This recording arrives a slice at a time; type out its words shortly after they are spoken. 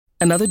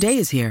Another day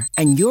is here,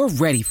 and you're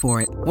ready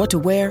for it. What to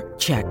wear?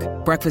 Check.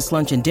 Breakfast,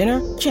 lunch, and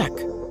dinner? Check.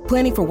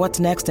 Planning for what's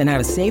next and how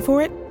to save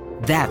for it?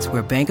 That's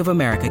where Bank of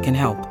America can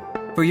help.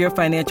 For your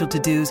financial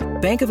to-dos,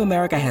 Bank of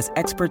America has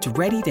experts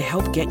ready to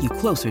help get you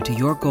closer to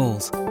your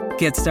goals.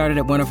 Get started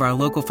at one of our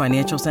local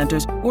financial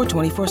centers or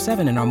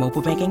 24/7 in our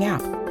mobile banking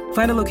app.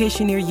 Find a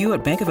location near you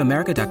at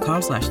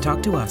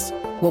bankofamerica.com/talktous.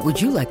 What would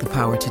you like the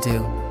power to do?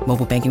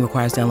 Mobile banking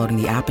requires downloading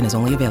the app and is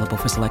only available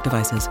for select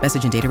devices.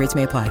 Message and data rates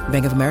may apply.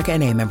 Bank of America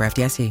N.A., member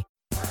FDIC.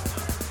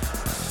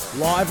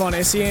 Live on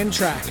SEN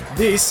Track,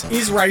 this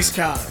is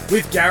Racecard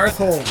with Gareth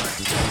Hall.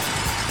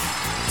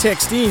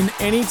 Text in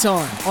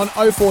anytime on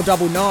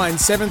 0499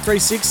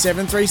 736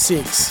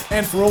 736.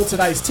 And for all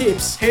today's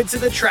tips, head to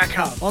the Track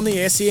Hub on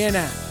the SEN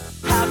app.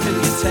 How can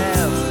you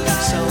tell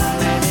so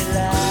many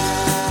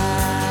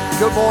lies?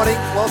 Good morning.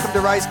 Welcome to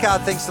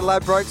Racecard. Thanks to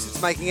Ladbrokes.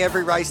 It's making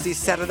every race this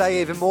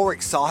Saturday even more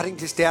exciting.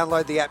 Just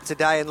download the app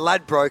today and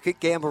Ladbroke it.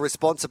 Gamble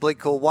responsibly.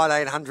 Call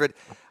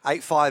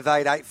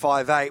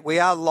 1-800-858-858. We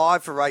are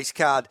live for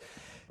Racecard.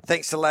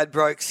 Thanks to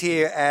Ladbrokes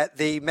here at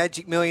the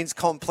Magic Millions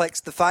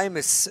Complex, the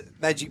famous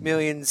Magic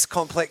Millions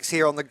Complex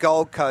here on the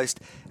Gold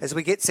Coast, as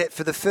we get set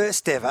for the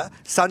first ever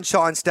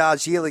Sunshine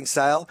Stars yearling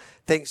sale,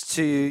 thanks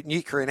to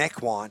Nuka and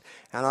Equine.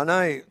 And I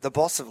know the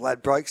boss of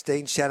Ladbrokes,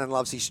 Dean Shannon,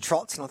 loves his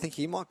trots, and I think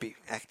he might be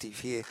active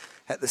here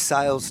at the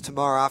sales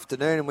tomorrow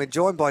afternoon. And we're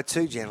joined by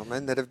two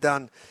gentlemen that have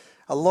done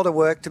a lot of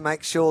work to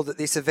make sure that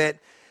this event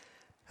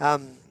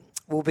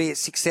will be a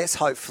success,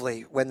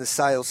 hopefully, when the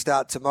sales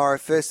start tomorrow.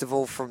 First of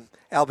all, from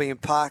Albion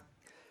Park,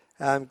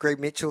 Greg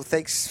Mitchell.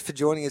 Thanks for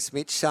joining us,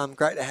 Mitch.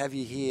 Great to have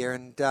you here.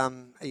 And are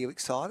you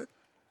excited?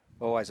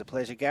 Always a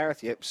pleasure,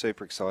 Gareth. Yep,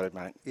 super excited,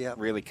 mate. Yep.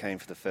 Really keen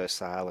for the first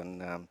sale,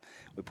 and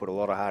we put a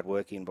lot of hard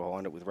work in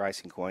behind it with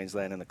Racing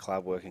Queensland and the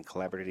club working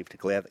collaborative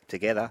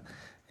together,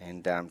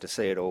 and to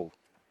see it all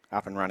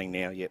up and running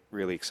now, yep,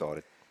 really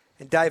excited.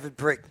 And David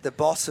Brick, the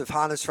boss of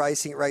Harness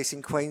Racing at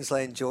Racing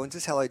Queensland, joins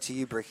us. Hello to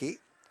you, Bricky.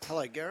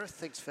 Hello, Gareth.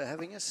 Thanks for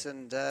having us,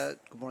 and good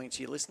morning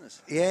to your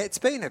listeners. Yeah, it's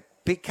been a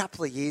big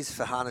couple of years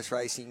for Harness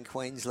Racing in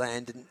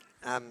Queensland,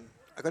 and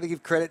I've got to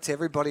give credit to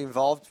everybody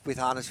involved with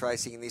Harness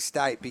Racing in this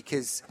state,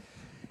 because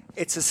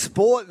it's a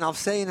sport, and I've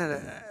seen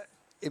it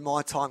in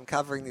my time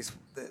covering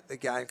the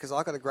game, because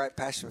I've got a great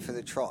passion for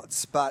the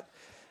trots, but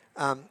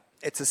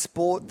it's a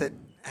sport that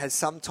has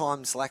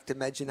sometimes lacked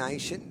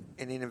imagination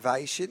and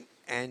innovation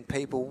and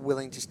people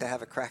willing just to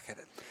have a crack at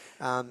it.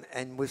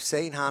 And we've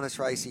seen Harness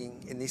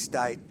Racing in this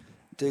state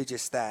do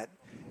just that,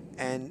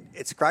 and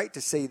it's great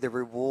to see the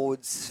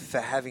rewards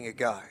for having a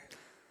go.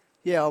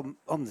 Yeah,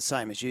 I'm the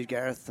same as you,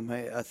 Gareth.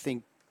 I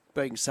think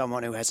being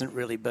someone who hasn't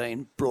really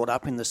been brought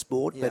up in the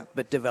sport,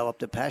 but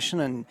developed a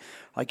passion, and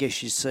I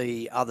guess you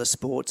see other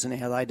sports and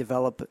how they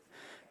develop it.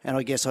 And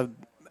I guess I've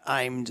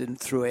aimed, and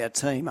through our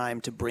team,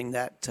 aimed to bring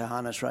that to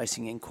harness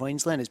racing in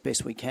Queensland as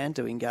best we can,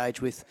 to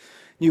engage with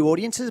new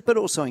audiences, but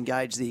also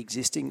engage the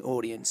existing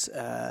audience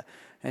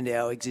and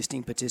our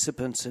existing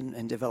participants,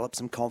 and develop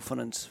some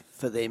confidence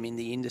for them in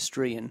the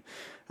industry. And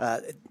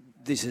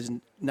this is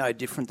no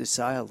different, this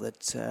sale,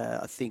 that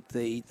I think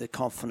the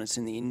confidence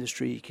in the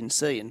industry you can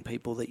see, and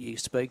people that you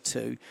speak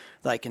to,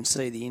 they can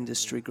see the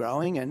industry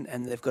growing,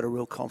 and they've got a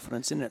real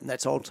confidence in it, and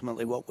that's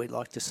ultimately what we'd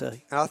like to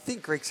see. And I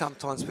think, Greg,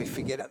 sometimes we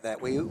forget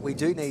that. We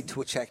do need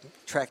to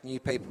attract new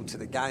people to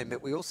the game,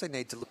 but we also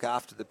need to look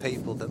after the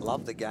people that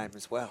love the game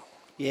as well.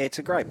 Yeah, it's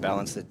a great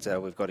balance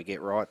that we've got to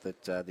get right,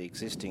 that the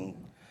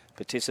existing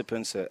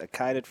participants are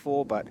catered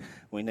for, but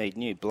we need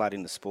new blood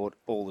in the sport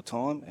all the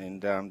time,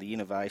 and the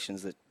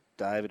innovations that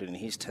David and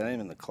his team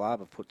and the club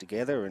have put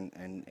together, and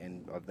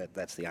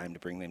that's the aim, to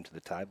bring them to the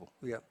table.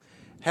 Yeah.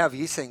 How have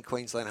you seen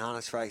Queensland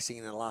harness racing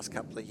in the last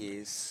couple of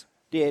years?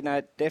 Yeah,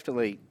 no,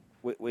 definitely.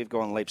 We've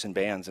gone leaps and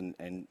bounds,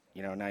 and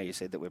you know, I know you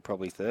said that we're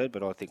probably third,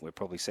 but I think we're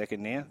probably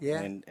second now.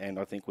 Yeah. And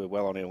I think we're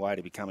well on our way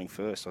to becoming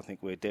first. I think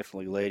we're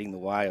definitely leading the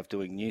way of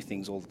doing new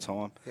things all the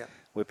time. Yeah.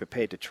 We're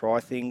prepared to try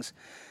things.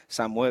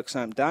 Some work,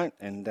 some don't.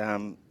 And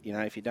you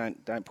know, if you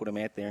don't put them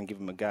out there and give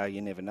them a go,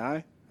 you never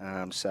know.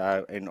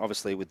 And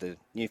obviously with the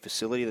new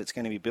facility that's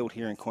going to be built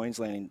here in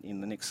Queensland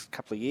in the next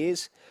couple of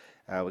years,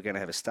 we're going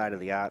to have a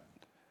state-of-the-art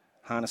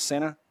harness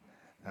centre,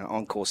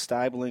 on-course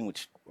stabling,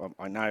 which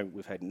I know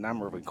we've had a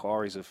number of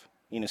inquiries of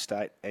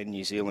interstate and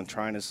New Zealand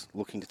trainers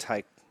looking to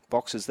take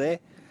boxes there.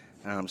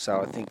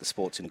 So I think the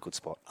sport's in a good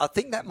spot. I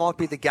think that might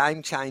be the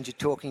game changer,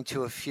 talking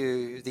to a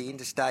few, the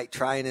interstate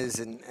trainers,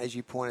 and as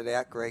you pointed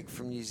out, Greg,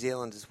 from New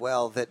Zealand as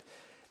well, that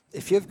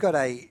if you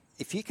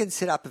can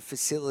set up a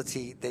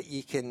facility that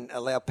you can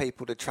allow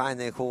people to train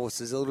their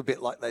horses a little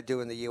bit like they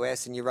do in the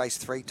US, and you race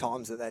 3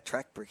 times at that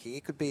track, Bricky,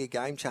 it could be a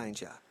game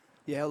changer.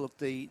 Yeah, look,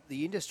 the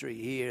industry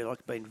here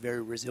been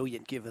very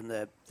resilient given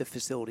the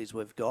facilities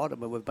we've got. I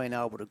mean, we've been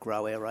able to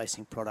grow our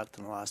racing product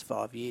in the last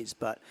 5 years,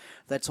 but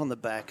that's on the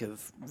back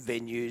of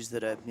venues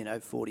that are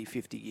 40,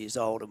 50 years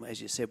old, and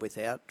as you said,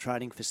 without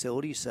training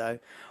facilities. So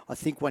I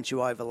think once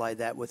you overlay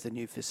that with a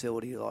new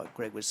facility, like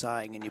Greg was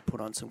saying, and you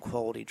put on some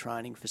quality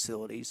training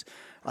facilities,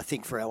 I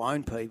think for our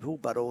own people,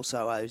 but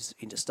also as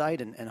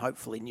interstate and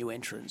hopefully new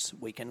entrants,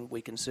 we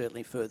can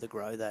certainly further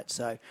grow that.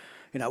 So,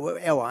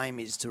 our aim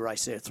is to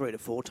race there 3 to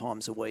 4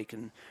 times a week,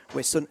 and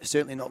we're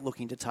certainly not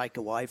looking to take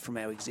away from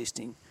our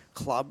existing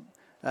club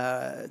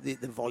the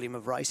volume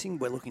of racing.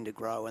 We're looking to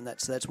grow, and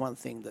that's one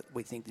thing that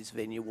we think this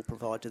venue will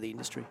provide to the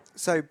industry.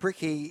 So,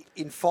 Bricky,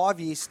 in 5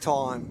 years'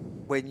 time,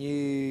 when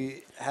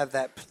you have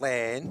that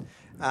plan,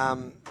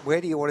 where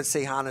do you want to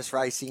see harness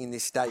racing in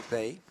this state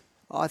be?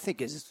 I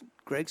think, as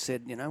Greg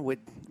said,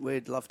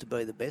 we'd love to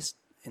be the best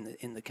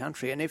in the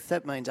country, and if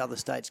that means other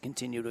states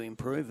continue to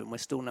improve and we're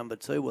still number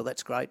 2, well,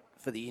 that's great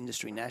for the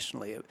industry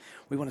nationally.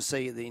 We want to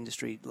see the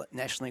industry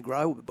nationally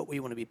grow, but we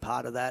want to be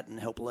part of that and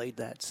help lead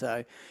that.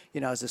 So,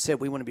 as I said,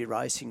 we want to be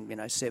racing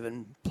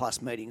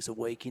 7+ meetings a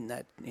week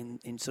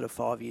in sort of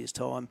 5 years'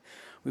 time.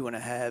 We want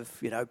to have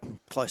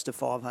close to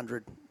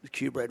 500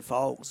 Q-bred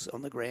foals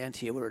on the ground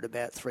here. We're at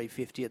about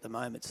 350 at the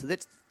moment, so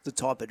that's the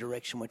type of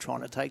direction we're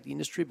trying to take the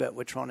industry, but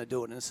we're trying to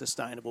do it in a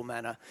sustainable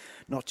manner,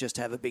 not just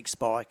have a big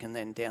spike and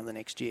then down the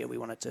next year. We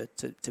want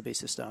it to be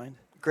sustained.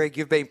 Greg,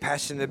 you've been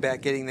passionate about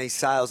getting these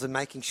sales and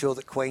making sure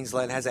that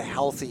Queensland has a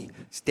healthy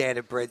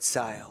standard bred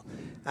sale.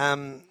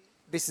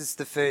 This is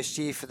the first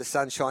year for the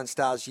Sunshine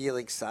Stars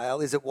yearling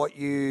sale. Is it what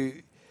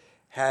you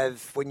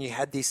have when you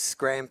had this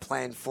grand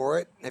plan for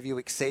it? Have you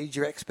exceeded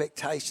your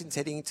expectations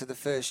heading into the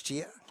first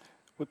year?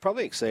 We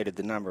probably exceeded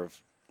the number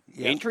of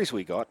entries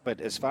we got,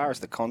 but as far as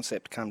the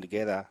concept come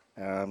together,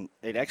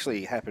 it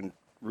actually happened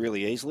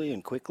really easily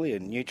and quickly,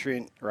 and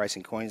Nutrient,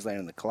 Racing Queensland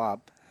and the club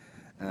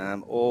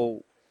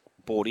all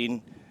bought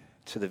in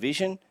to the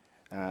vision.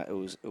 It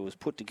was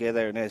put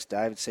together, and as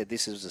David said,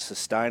 this is a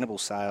sustainable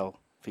sale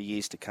for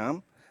years to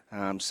come.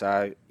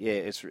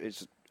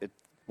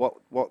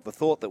 What the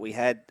thought that we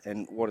had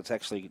and what it's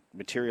actually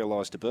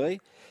materialised to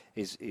be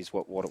is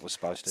what it was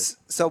supposed to.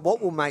 So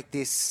what will make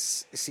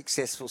this a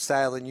successful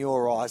sale in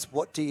your eyes?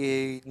 What do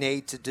you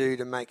need to do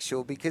to make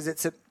sure? Because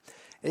it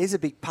is a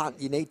big punt.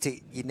 You need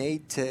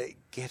to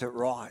get it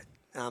right.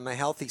 A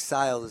healthy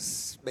sale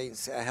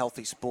means a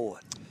healthy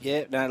sport.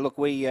 Yeah, no, look,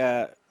 we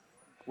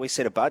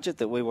set a budget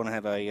that we want to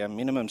have a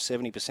minimum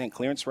 70%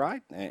 clearance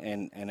rate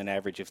and an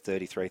average of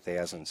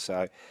 33,000.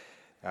 So,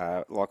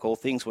 like all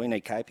things, we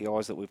need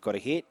KPIs that we've got to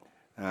hit,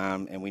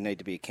 and we need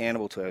to be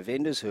accountable to our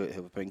vendors who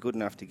have been good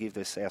enough to give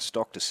us our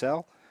stock to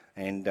sell,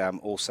 and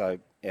also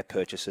our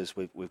purchasers.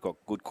 We've got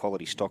good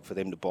quality stock for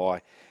them to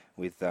buy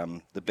with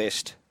the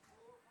best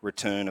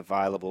return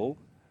available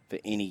for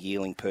any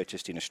yearling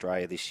purchased in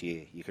Australia this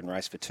year. You can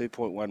race for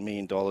 $2.1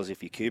 million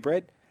if you're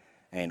Q-bred,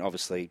 and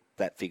obviously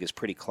that figure's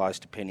pretty close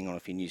depending on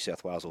if you're New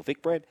South Wales or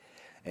Vic-bred,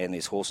 and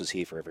there's horses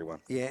here for everyone.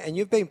 Yeah, and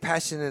you've been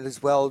passionate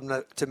as well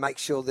to make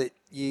sure that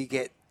you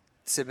get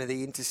some of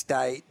the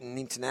interstate and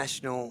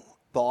international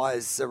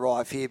buyers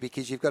arrive here,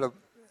 because you've got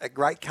a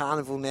great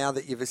carnival now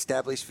that you've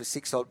established for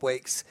 6 odd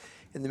weeks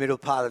in the middle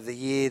part of the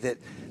year that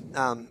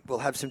will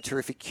have some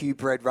terrific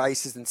Q-bred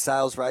races and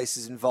sales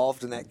races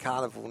involved in that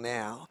carnival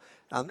now.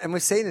 And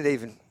we've seen it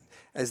even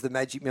as the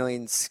Magic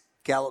Millions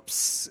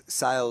Gallops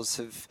sales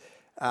have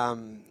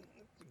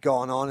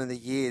gone on in the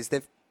years.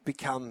 They've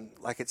become,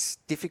 it's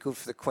difficult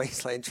for the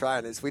Queensland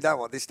trainers. We don't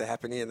want this to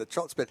happen here in the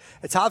trots, but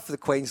it's hard for the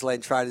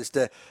Queensland trainers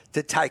to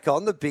take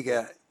on the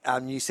bigger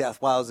New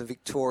South Wales and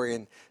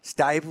Victorian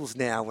stables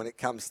now when it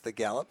comes to the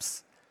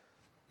Gallops.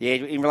 Yeah,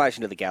 in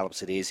relation to the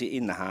Gallops, it is.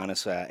 In the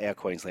harness, our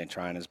Queensland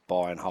trainers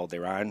buy and hold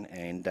their own,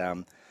 and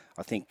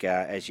I think,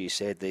 as you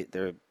said,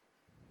 the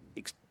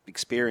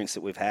experience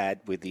that we've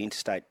had with the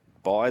interstate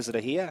buyers that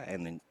are here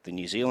and the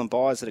New Zealand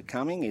buyers that are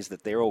coming is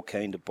that they're all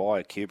keen to buy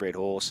a Q-bred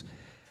horse,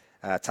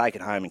 take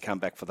it home and come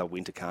back for the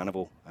winter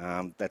carnival.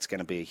 That's going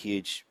to be a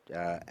huge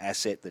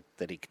asset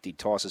that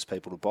entices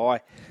people to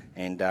buy.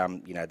 And,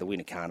 the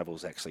winter carnival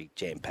is actually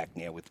jam-packed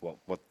now with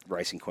what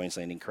Racing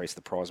Queensland increased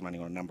the prize money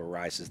on a number of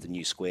races, the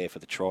new square for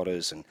the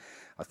trotters, and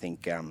I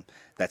think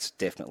that's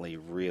definitely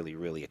really,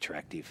 really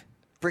attractive.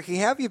 Bricky,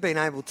 how have you been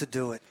able to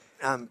do it?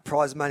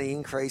 Prize money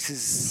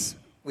increases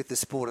with the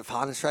sport of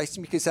harness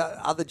racing, because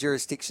other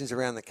jurisdictions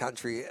around the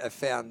country have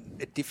found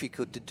it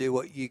difficult to do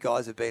what you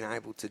guys have been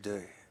able to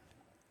do.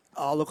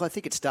 Oh, look, I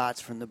think it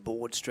starts from the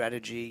board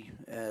strategy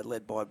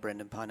led by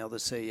Brendan Parnell, the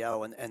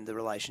CEO, and the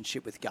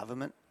relationship with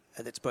government.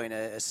 That's been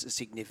a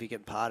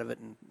significant part of it,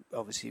 and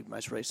obviously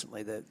most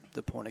recently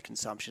the point of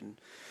consumption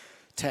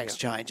tax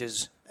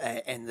changes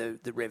and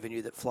the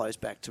revenue that flows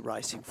back to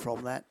racing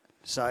from that.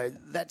 So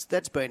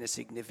that's been a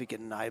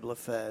significant enabler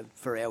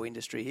for our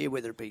industry here,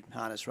 whether it be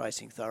harness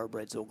racing,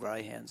 thoroughbreds or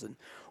greyhounds, and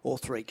all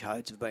 3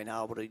 codes have been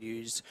able to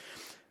use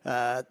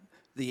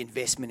the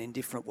investment in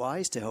different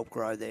ways to help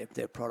grow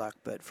their product.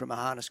 But from a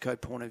harness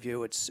code point of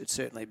view, it's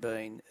certainly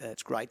been,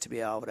 it's great to be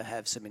able to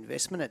have some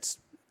investment. It's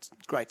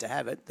great to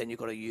have it, then you've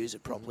got to use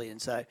it properly.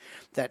 And so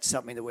that's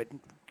something that we're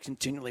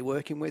continually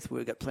working with.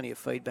 We've got plenty of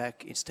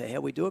feedback as to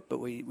how we do it, but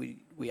we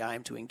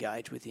aim to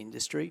engage with the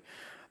industry.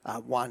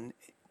 One,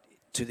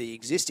 to the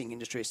existing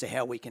industry as to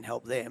how we can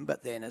help them,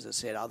 but then, as I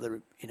said,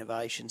 other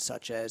innovations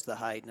such as the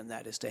Hayden and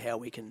that as to how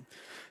we can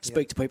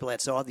speak to people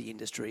outside the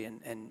industry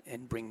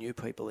and bring new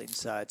people in.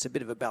 So it's a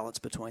bit of a balance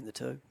between the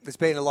two. There's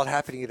been a lot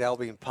happening at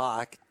Albion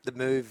Park. The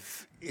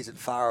move isn't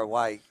far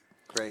away,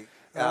 Greg.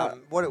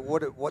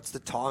 What's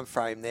the time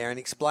frame there? And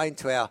explain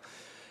to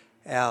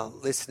our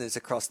listeners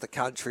across the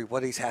country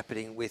what is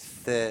happening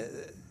with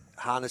the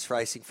harness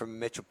racing from a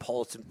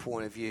metropolitan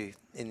point of view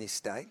in this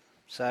state.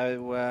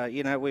 So,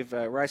 we've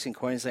Racing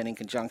Queensland in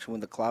conjunction with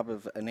the club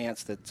have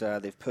announced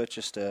that they've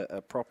purchased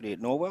a property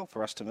at Norwell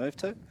for us to move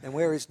to. And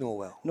where is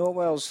Norwell?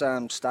 Norwell's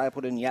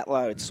Stapleton,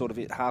 Yatlow. It's sort of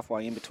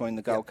halfway in between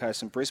the Gold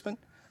Coast and Brisbane.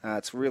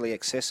 It's really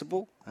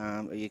accessible.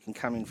 You can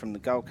come in from the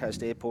Gold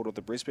Coast Airport or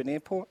the Brisbane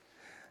Airport.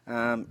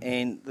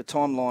 And the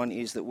timeline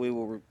is that we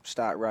will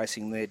start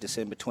racing there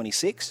December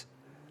 26.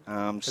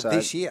 So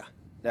this year?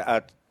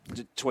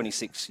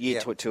 26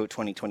 year to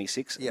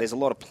 2026. Yep. There's a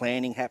lot of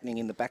planning happening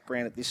in the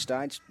background at this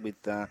stage with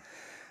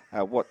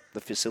what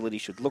the facility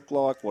should look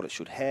like, what it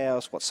should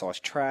house, what size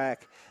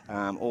track.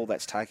 All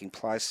that's taking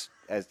place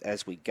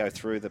as we go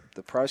through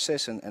the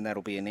process, and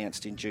that'll be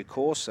announced in due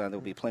course.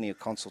 There'll be plenty of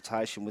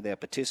consultation with our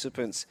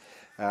participants,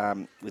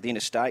 with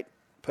interstate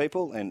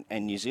people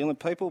and New Zealand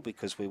people,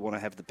 because we want to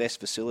have the best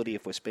facility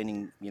if we're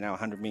spending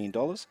 $100 million.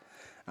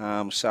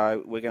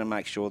 So we're going to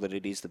make sure that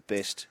it is the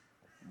best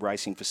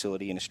racing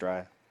facility in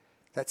Australia.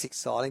 That's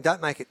exciting.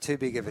 Don't make it too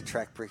big of a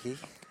track, Bricky.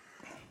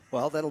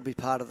 Well, that'll be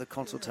part of the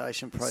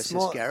consultation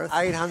process, Gareth.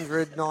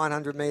 800,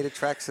 900 metre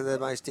tracks are the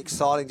most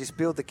exciting. Just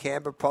build the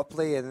camber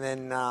properly, and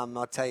then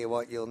I'll tell you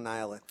what, you'll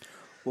nail it.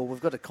 Well, we've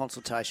got a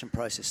consultation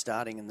process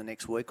starting in the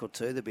next week or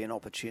two. There'll be an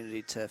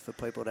opportunity for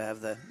people to have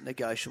the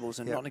negotiables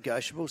and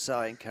non-negotiables, so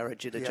I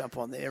encourage you to jump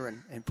on there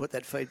and put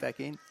that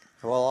feedback in.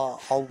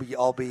 Well,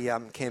 I'll be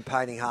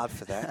campaigning hard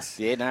for that.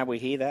 Yeah, no, we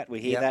hear that.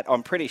 That.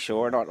 I'm pretty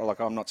sure,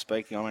 I'm not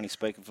speaking, I'm only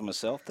speaking for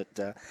myself,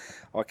 that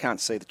I can't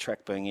see the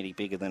track being any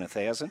bigger than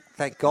 1,000.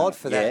 Thank God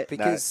for that,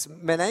 because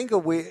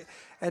Menangle,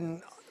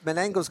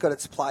 Menangle's got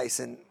its place,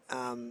 and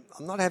I'm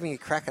not having a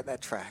crack at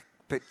that track.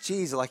 But,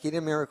 geez, like in a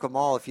Miracle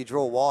Mile, if you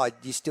draw wide,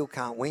 you still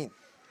can't win.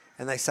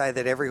 And they say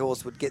that every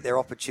horse would get their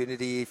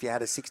opportunity if you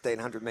had a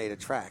 1,600 metre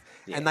track.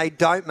 Yeah. And they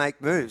don't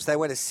make moves. They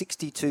went a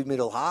 62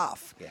 middle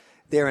half. Yeah.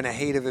 They're in a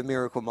heat of a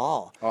Miracle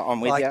Mile.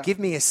 I'm with you. Give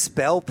me a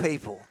spell,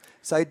 people.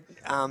 So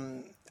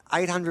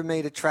 800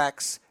 metre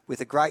tracks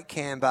with a great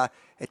camber,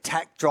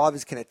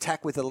 drivers can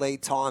attack with a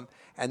lead time,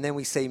 and then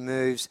we see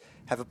moves,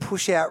 have a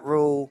push-out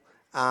rule,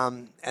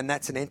 and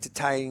that's an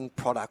entertaining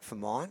product for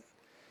mine.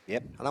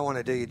 Yep. I don't want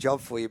to do your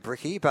job for you,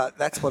 Bricky, but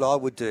that's what I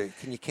would do.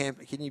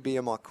 Can you be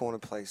in my corner,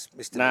 please,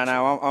 Mr.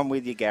 No, I'm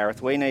with you, Gareth.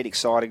 We need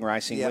exciting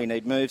racing. Yep. We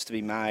need moves to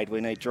be made.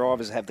 We need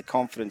drivers to have the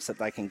confidence that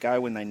they can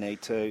go when they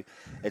need to.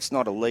 It's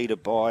not a leader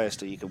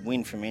biased, or you can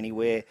win from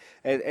anywhere.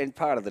 And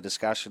part of the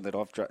discussion that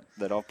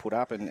I've put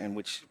up, and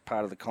which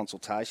part of the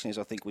consultation is,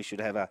 I think we should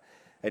have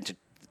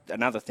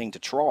another thing to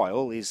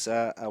trial is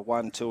a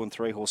 1, 2 and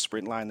 3 horse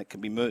sprint lane that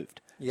can be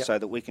moved, so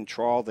that we can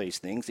trial these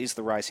things. Is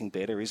the racing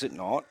better? Is it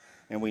not?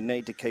 And we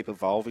need to keep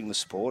evolving the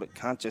sport. It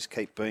can't just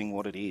keep being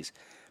what it is.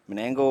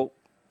 Menangle,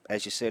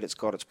 as you said, it's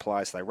got its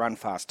place. They run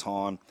fast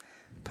time.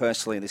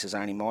 Personally, this is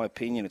only my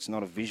opinion, it's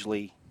not a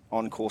visually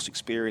on-course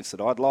experience that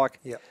I'd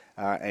like. Yep.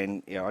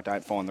 And I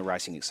don't find the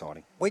racing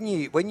exciting. When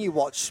you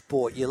watch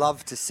sport, you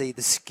love to see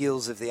the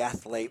skills of the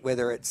athlete,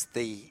 whether it's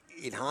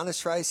in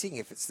harness racing,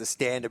 if it's the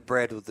standard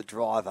bred or the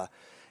driver.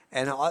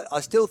 And I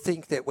still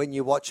think that when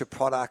you watch a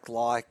product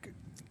like,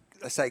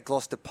 let's say,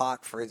 Gloucester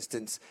Park, for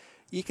instance,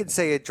 you can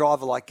see a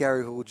driver like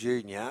Gary Hall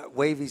Jr.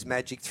 weave his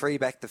magic,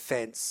 3-back the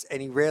fence,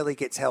 and he rarely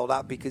gets held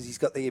up because he's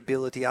got the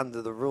ability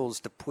under the rules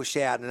to push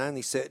out, and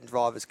only certain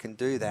drivers can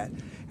do that.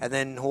 And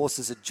then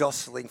horses are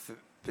jostling for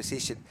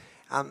position.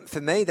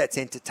 For me, that's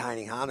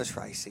entertaining harness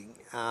racing.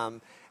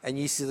 And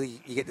usually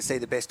you get to see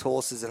the best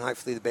horses and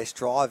hopefully the best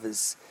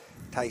drivers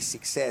taste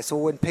success.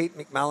 Or when Pete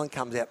McMullen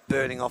comes out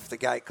burning off the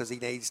gate because he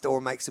needs to,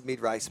 or makes a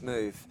mid-race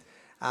move.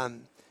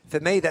 For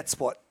me, that's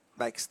what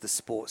makes the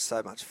sport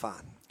so much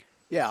fun.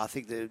 Yeah, I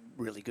think they're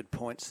really good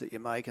points that you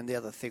make. And the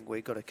other thing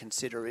we've got to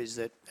consider is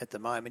that at the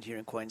moment here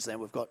in Queensland,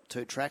 we've got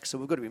 2 tracks, so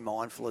we've got to be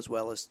mindful as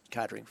well as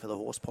catering for the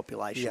horse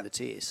population that's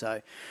here.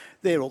 So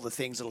they're all the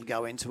things that will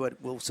go into it.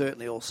 We'll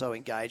certainly also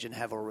engage and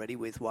have already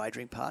with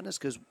wagering partners,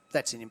 because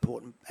that's an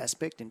important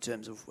aspect in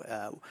terms of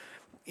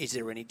is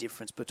there any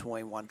difference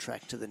between one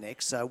track to the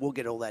next. So we'll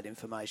get all that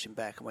information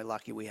back, and we're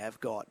lucky we have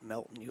got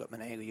Melton, you've got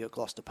Menangle, you've got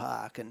Gloucester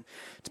Park, and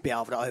to be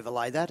able to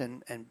overlay that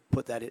and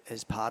put that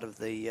as part of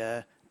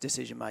the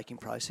decision-making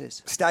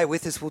process. Stay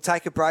with us. We'll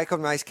take a break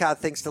on Race Card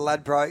thanks to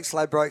Ladbrokes.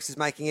 Ladbrokes is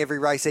making every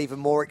race even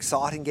more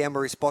exciting.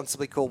 Gamble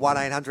responsibly. Call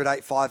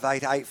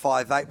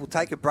 1-800-858-858. We'll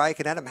take a break,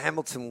 and Adam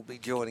Hamilton will be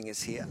joining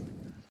us here.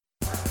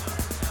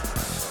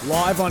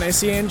 Live on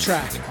SEN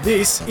Track,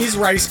 this is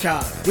Race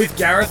Card with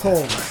Gareth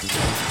Hall.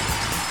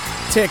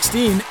 Text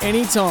in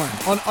anytime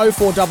on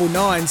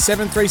 0499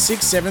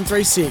 736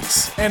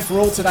 736. And for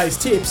all today's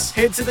tips,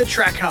 head to the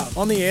Track Hub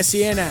on the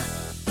SEN app.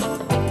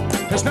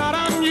 It's not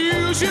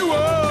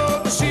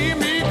unusual to see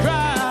me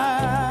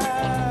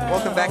cry.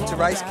 Welcome back to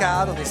Race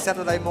Card on this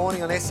Saturday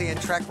morning on SEN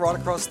Track right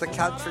across the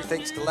country.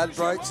 Thanks to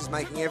Ladbrokes, who's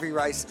making every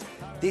race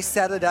this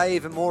Saturday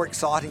even more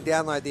exciting.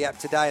 Download the app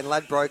today and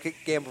Ladbroke it.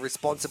 Gamble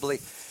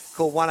responsibly.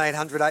 Call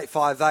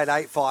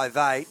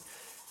 1-800-858-858.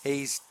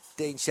 He's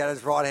Dean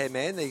Shannon's right-hand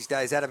man these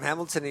days, Adam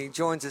Hamilton. He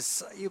joins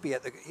us. He'll be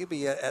at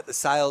the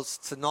sales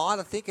tonight,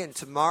 I think, and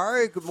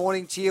tomorrow. Good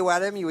morning to you,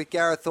 Adam. You're with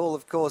Gareth Hall,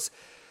 of course,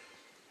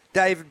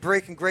 David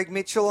Brick and Greg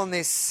Mitchell on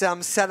this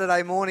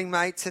Saturday morning,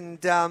 mate.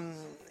 And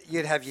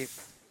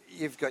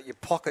you've got your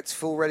pockets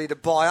full, ready to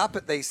buy up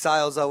at these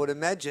sales, I would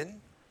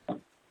imagine.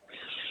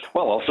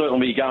 Well, I'll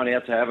certainly be going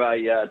out to have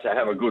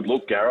a good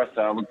look, Gareth.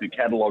 Look, the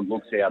catalogue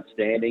looks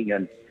outstanding,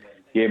 and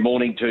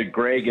morning to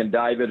Greg and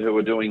David, who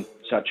are doing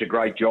such a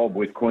great job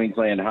with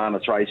Queensland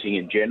harness racing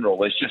in general.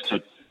 There's just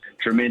a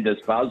tremendous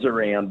buzz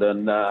around,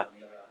 and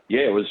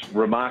it was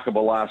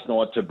remarkable last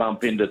night to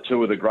bump into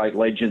two of the great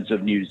legends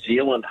of New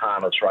Zealand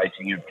harness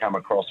racing who've come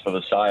across for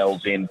the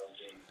sales in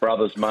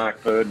brothers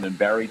Mark Purdon and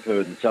Barry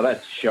Purdon. So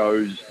that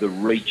shows the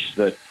reach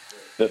that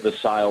the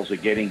sales are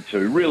getting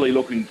to. Really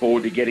looking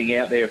forward to getting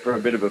out there for a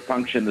bit of a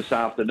function this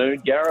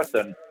afternoon, Gareth,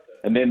 and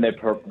then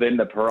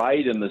the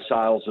parade and the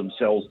sales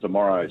themselves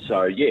tomorrow.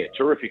 So,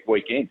 terrific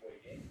weekend.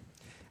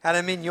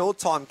 Adam, in your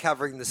time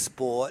covering the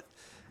sport,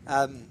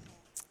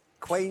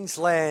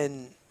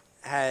 Queensland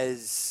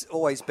has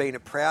always been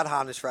a proud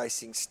harness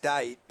racing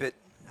state, but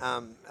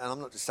and I'm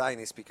not just saying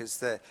this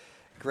because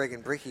Greg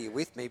and Bricky are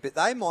with me, but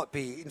they might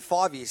be, in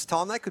 5 years'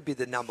 time, they could be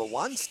the number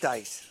one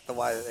state the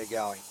way that they're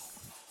going.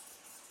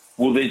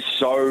 Well, there's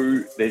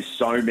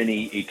so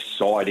many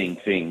exciting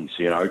things.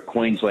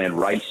 Queensland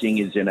racing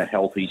is in a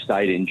healthy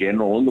state in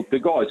general. And look, the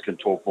guys can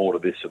talk more to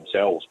this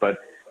themselves, but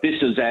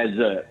this is as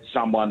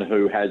someone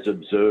who has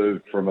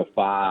observed from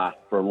afar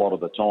for a lot of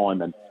the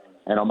time. And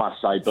I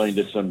must say, been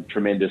to some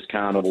tremendous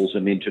carnivals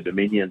and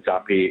inter-dominions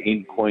up here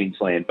in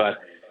Queensland, but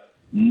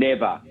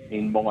never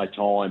in my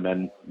time.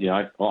 And,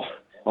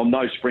 I'm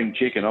no spring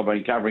chicken. I've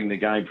been covering the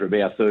game for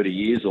about 30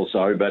 years or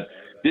so, but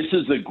this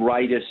is the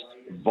greatest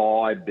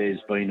vibe there's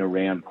been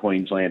around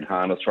Queensland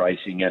harness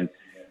racing. And,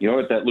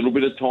 with that little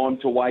bit of time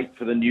to wait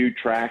for the new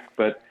track,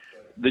 but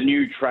the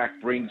new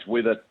track brings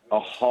with it a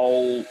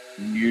whole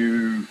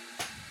new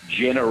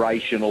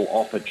generational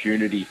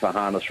opportunity for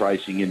harness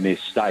racing in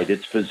this state.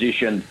 It's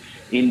positioned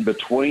in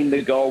between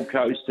the Gold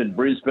Coast and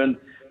Brisbane.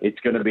 It's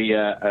going to be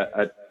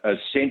a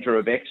centre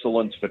of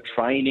excellence for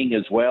training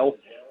as well.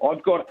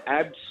 I've got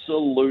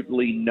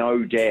absolutely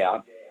no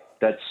doubt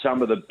that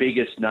some of the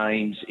biggest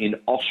names in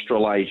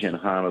Australasian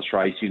harness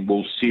racing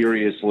will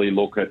seriously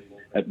look at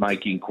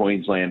making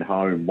Queensland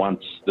home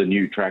once the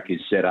new track is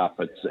set up.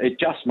 It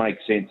just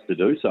makes sense to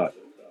do so.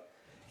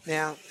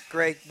 Now,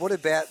 Greg, what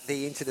about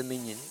the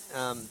Inter-Dominion?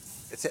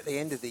 It's at the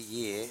end of the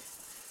year.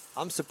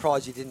 I'm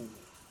surprised you didn't.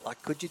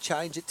 Could you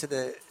change it to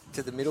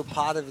the middle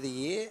part of the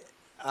year?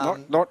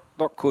 Not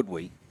could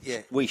we?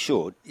 Yeah, we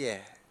should. Yeah,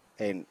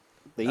 and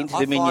the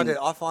Inter-Dominion.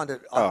 I find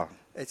it. I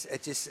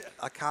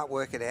can't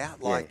work it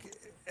out.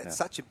 It's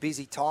such a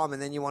busy time,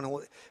 and then you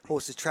want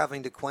horses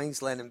travelling to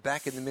Queensland and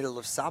back in the middle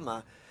of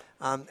summer,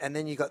 and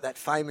then you got that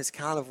famous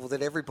carnival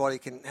that everybody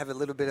can have a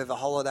little bit of a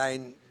holiday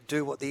and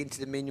do what the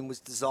Inter-Dominion was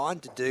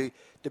designed to do,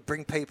 to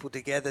bring people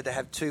together to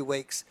have 2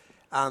 weeks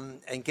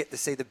and get to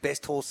see the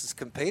best horses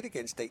compete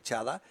against each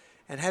other.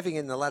 And having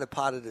in the latter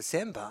part of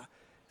December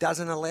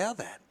doesn't allow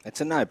that.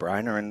 It's a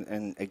no-brainer,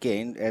 and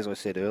again, as I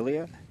said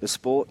earlier, the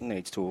sport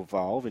needs to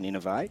evolve and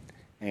innovate,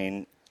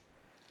 and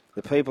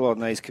the people on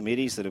these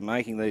committees that are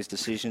making these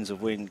decisions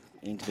of when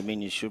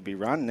Inter-Dominion should be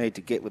run need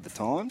to get with the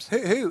times.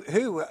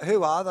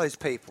 Who are those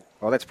people?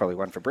 Oh, that's probably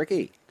one for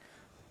Bricky.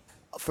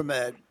 From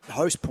a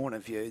host point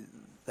of view,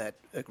 that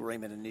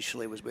agreement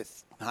initially was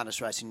with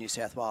Harness Racing New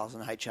South Wales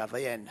and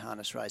HRV and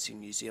Harness Racing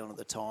New Zealand at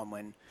the time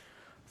when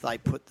they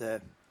put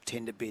the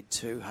tender bid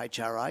to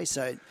HRA.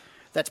 So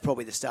that's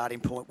probably the starting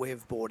point.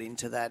 We've bought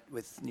into that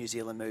with New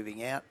Zealand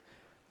moving out.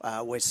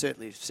 We've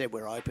certainly said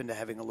we're open to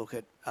having a look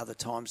at other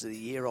times of the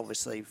year.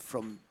 Obviously,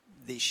 from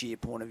this year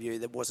point of view,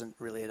 there wasn't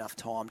really enough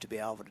time to be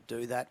able to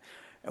do that.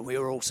 And we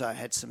also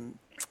had some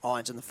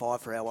irons in the fire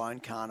for our own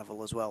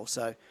carnival as well.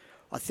 So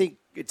I think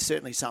it's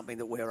certainly something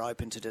that we're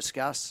open to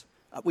discuss.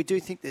 We do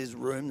think there's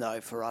room,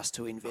 though, for us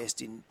to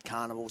invest in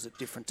carnivals at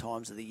different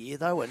times of the year,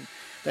 though. And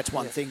that's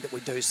one thing that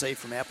we do see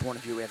from our point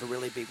of view. We have a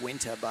really big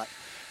winter, but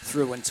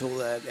through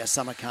until our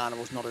summer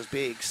carnival's not as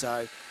big.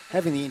 So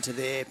having the Inter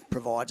there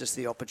provides us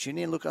the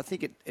opportunity. And look, I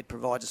think it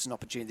provides us an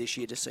opportunity this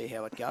year to see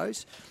how it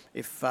goes.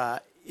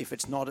 If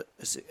it's not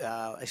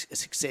a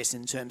success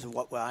in terms of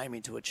what we're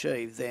aiming to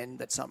achieve, then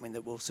that's something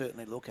that we'll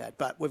certainly look at.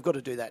 But we've got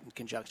to do that in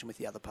conjunction with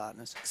the other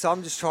partners. So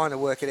I'm just trying to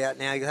work it out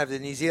now. You'll have the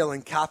New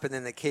Zealand Cup and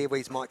then the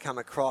Kiwis might come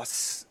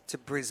across to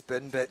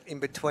Brisbane. But in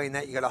between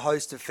that, you've got a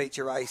host of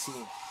feature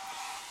racing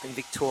in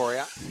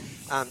Victoria,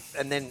 and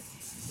then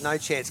no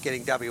chance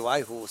getting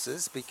WA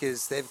horses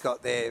because they've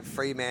got their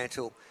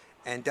Fremantle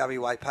and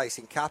WA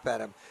Pacing Cup at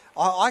them.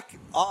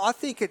 I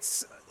think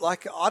it's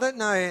like, I don't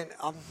know,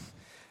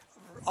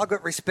 I've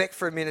got respect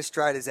for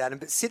administrators, Adam,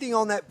 but sitting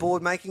on that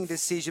board, making a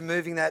decision,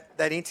 moving that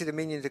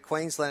Inter-Dominion to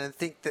Queensland and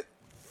think that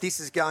this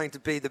is going to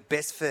be the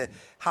best for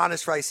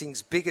harness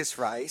racing's biggest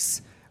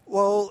race,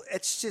 well,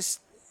 it's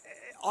just,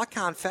 I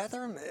can't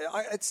fathom.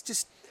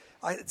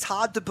 It's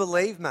hard to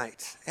believe,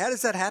 mate. How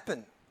does that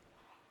happen?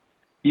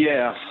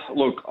 Yeah,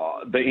 look,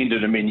 the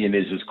Inter-Dominion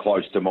is as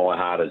close to my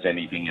heart as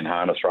anything in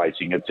harness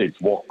racing. It's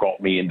what got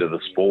me into the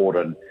sport.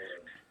 And,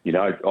 you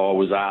know, I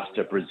was asked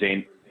to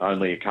present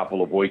only a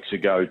couple of weeks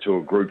ago to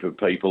a group of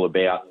people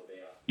about,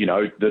 you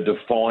know, the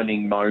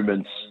defining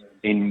moments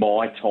in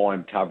my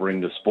time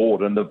covering the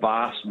sport. And the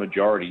vast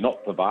majority,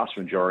 not the vast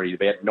majority,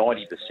 about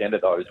 90%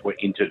 of those were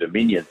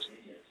Inter-Dominions.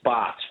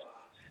 But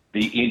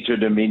the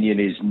Inter-Dominion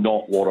is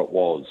not what it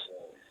was.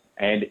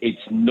 And it's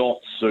not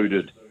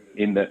suited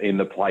in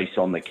the place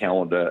on the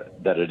calendar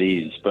that it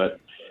is. But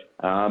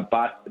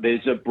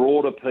there's a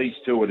broader piece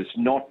to it. It's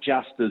not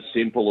just as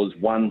simple as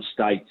one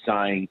state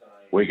saying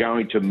we're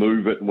going to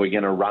move it and we're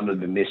going to run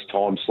it in this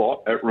time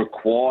slot. It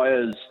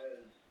requires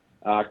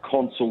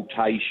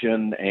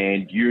consultation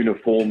and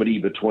uniformity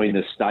between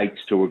the states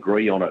to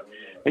agree on it.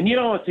 And, you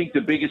know, I think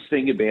the biggest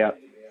thing about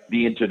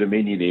the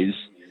Inter-Dominion is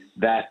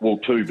that, well,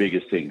 two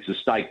biggest things. The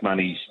stake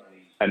money's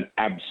an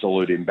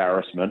absolute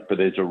embarrassment, but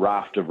there's a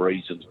raft of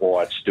reasons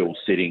why it's still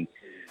sitting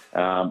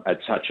at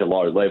such a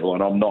low level.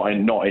 And I'm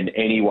not in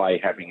any way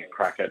having a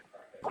crack at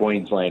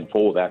Queensland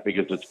for that,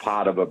 because it's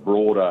part of a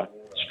broader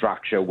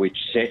structure which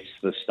sets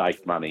the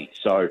stake money.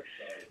 So,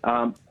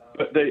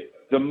 but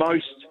the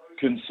most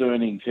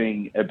concerning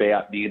thing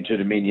about the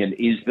Inter-Dominion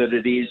is that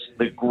it is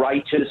the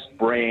greatest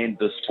brand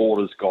the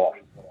sport has got.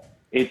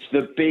 It's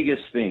the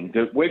biggest thing.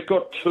 We've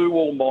got two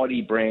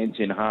almighty brands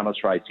in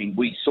harness racing.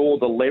 We saw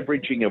the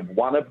leveraging of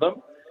one of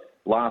them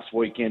last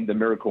weekend, the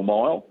Miracle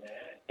Mile,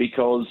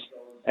 because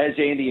as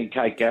Andy and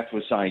Kate Gaff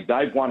were saying,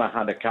 they've won a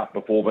Hunter Cup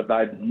before, but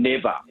they've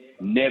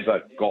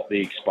never got the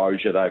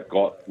exposure they've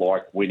got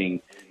like winning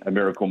a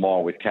Miracle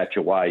Mile with Catch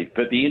a Wave.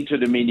 But the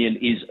Inter-Dominion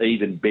is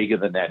even bigger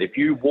than that. If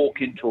you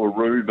walk into a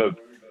room of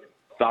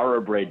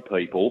thoroughbred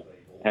people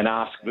and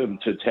ask them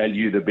to tell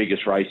you the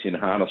biggest race in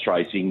harness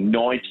racing,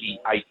 98%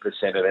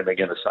 of them are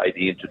going to say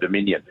the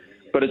Inter-Dominion.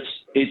 But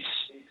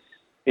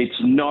it's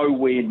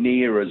nowhere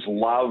near as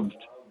loved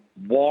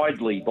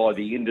widely by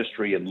the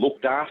industry and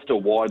looked after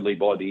widely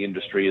by the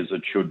industry as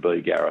it should be,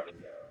 Gareth.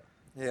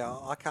 Yeah,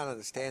 I can't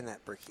understand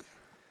that, Bricky.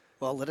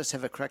 Well, let us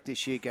have a crack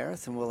this year,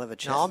 Gareth, and we'll have a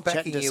chat. No, I'm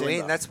backing you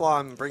in. That's why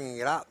I'm bringing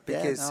it up,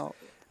 because...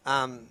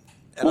 can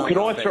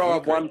I throw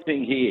up one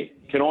thing here?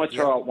 Can I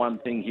throw up one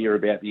thing here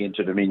about the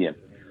Inter-Dominion?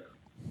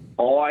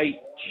 I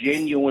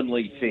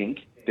genuinely think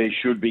there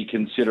should be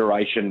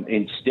consideration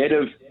instead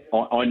of...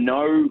 I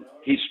know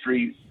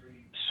history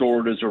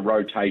saw it as a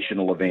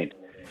rotational event,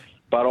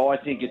 but I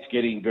think it's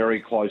getting very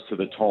close to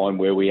the time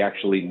where we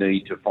actually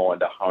need to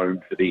find a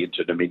home for the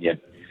Inter-Dominion.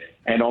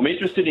 And I'm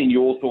interested in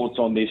your thoughts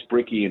on this,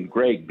 Bricky and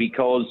Greg,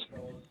 because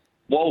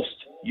whilst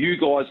you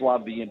guys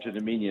love the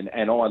Inter-Dominion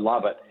and I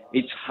love it,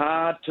 it's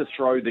hard to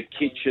throw the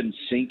kitchen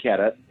sink at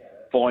it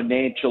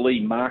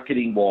financially,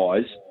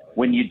 marketing-wise,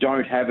 when you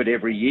don't have it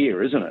every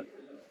year, isn't it?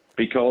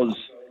 Because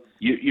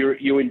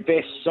you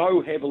invest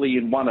so heavily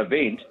in one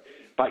event,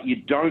 but you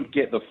don't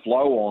get the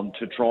flow on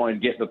to try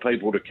and get the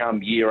people to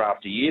come year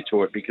after year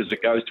to it because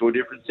it goes to a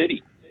different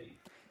city.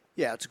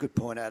 Yeah, it's a good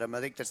point, Adam.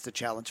 I think that's the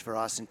challenge for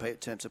us in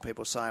terms of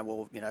people saying,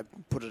 well, you know,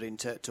 put it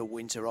into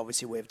winter.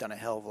 Obviously, we've done a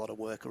hell of a lot of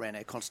work around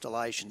our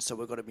constellation, so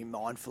we've got to be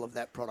mindful of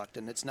that product.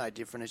 And it's no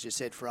different, as you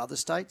said, for other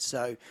states.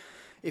 So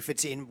if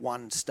it's in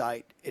one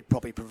state, it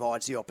probably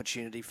provides the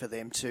opportunity for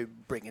them to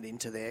bring it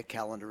into their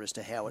calendar as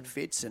to how it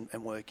fits and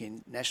work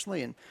in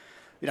nationally. And,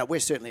 you know, we're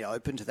certainly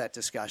open to that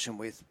discussion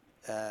with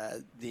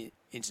the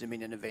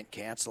Inter-Dominion Event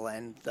Council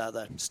and the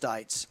other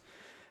states.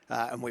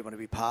 And we want to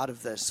be part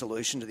of the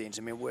solution to the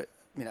Inter-Dominion.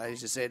 You know,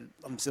 as you said,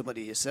 I'm similar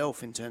to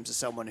yourself in terms of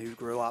someone who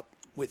grew up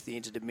with the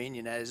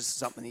Inter-Dominion as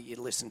something that you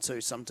listen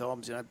to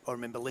sometimes. You know, I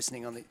remember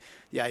listening on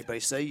the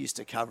ABC used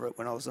to cover it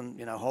when I was on,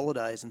 you know,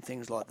 holidays and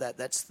things like that.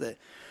 That's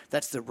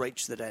the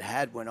reach that it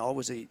had when I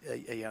was a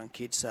young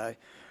kid. So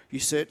you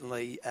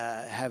certainly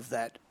have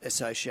that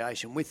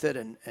association with it,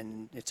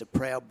 and it's a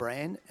proud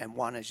brand, and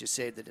one, as you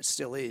said, that it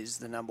still is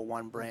the number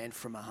one brand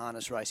from a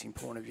harness racing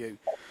point of view.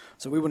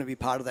 So we want to be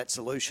part of that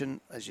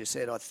solution. As you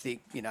said, I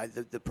think, you know,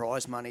 the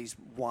prize money's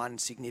one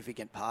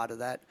significant part of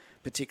that,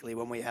 particularly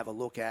when we have a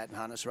look at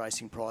harness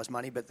racing prize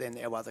money, but then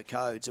our other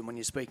codes. And when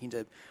you're speaking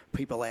to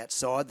people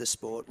outside the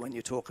sport, when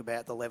you talk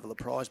about the level of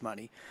prize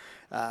money,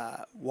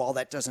 while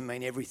that doesn't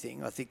mean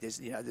everything, I think there's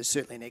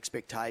certainly an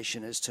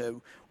expectation as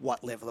to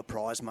what level of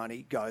prize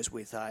money goes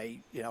with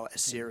a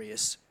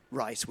serious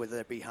race, whether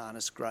it be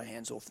harness,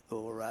 greyhounds or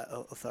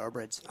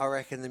thoroughbreds. I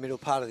reckon in the middle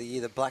part of the year,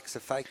 the Blacks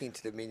are faking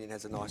Inter-Dominion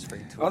has a nice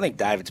ring to it. I think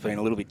David's been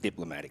a little bit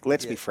diplomatic.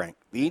 Let's be frank.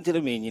 The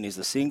Inter-Dominion is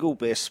the single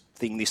best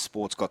thing this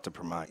sport's got to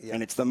promote,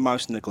 and it's the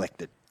most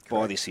neglected.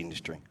 by this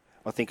industry.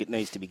 I think it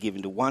needs to be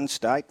given to one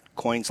state,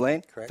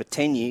 Queensland, Correct. for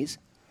 10 years,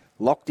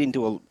 locked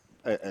into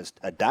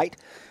a date,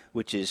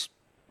 which is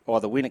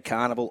either Winter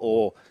Carnival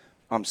or,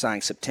 I'm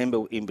saying,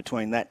 September in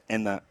between that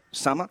and the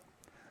summer,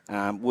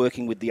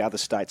 working with the other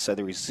states so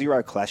there is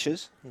zero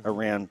clashes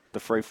around the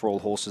free-for-all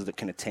horses that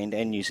can attend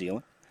and New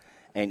Zealand,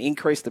 and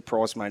increase the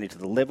prize money to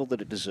the level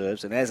that it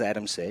deserves. And as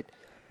Adam said,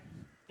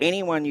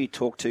 anyone you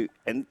talk to,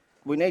 and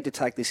we need to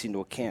take this into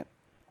account,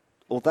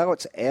 although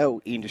it's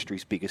our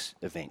industry's biggest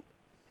event,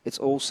 it's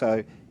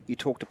also, you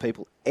talk to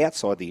people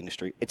outside the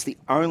industry, it's the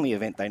only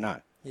event they know.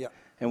 Yeah.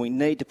 And we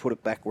need to put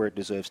it back where it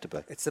deserves to be.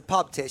 It's the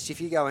pub test.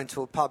 If you go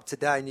into a pub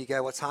today and you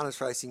go, what's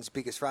harness racing's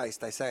biggest race?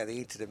 They say the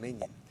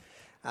Inter-Dominion.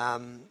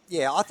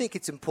 I think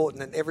it's important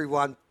that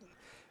everyone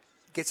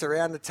gets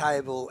around the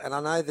table, and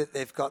I know that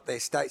they've got their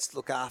states to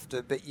look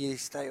after, but you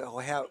say,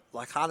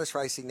 harness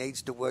racing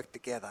needs to work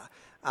together.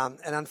 And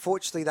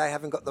unfortunately, they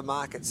haven't got the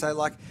market. So,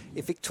 like,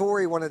 if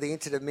Victoria wanted the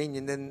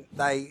Inter-Dominion, then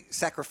they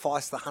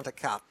sacrifice the Hunter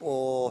Cup,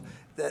 or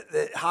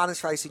the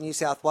Harness Racing New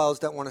South Wales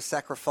don't want to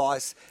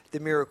sacrifice the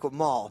Miracle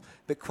Mile.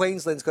 But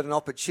Queensland's got an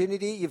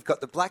opportunity. You've got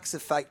the Blacks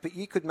of Fake, but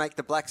you could make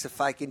the Blacks of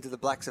Fake into the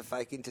Blacks of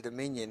Fake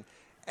Inter-Dominion,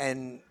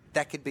 and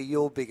that could be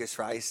your biggest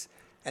race,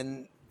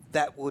 and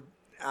that would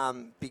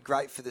be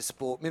great for the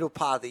sport. Middle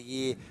part of the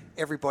year,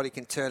 everybody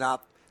can turn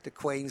up to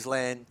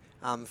Queensland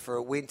for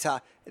a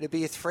winter. It'll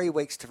be 3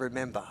 weeks to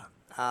remember.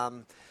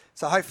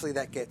 So hopefully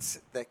that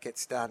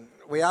gets done.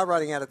 We are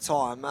running out of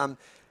time.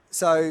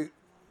 So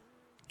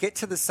get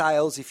to the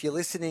sales. If you're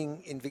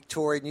listening in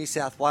Victoria, New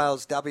South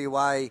Wales,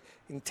 WA,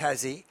 in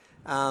Tassie,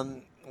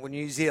 or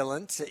New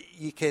Zealand,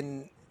 you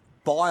can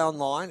buy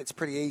online. It's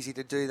pretty easy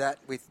to do that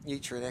with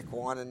Nutrien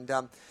Equine,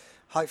 and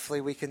hopefully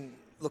we can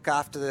look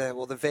after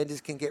the vendors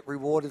can get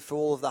rewarded for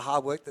all of the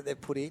hard work that they've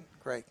put in.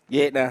 Greg?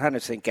 Yeah, no,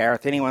 100%,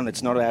 Gareth. Anyone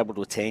that's not able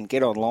to attend,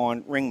 get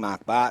online, ring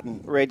Mark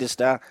Barton,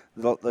 register.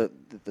 The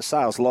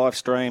sales live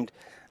streamed.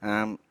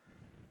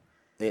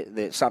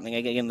 There's something,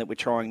 again, that we're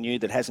trying new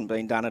that hasn't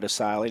been done at a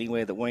sale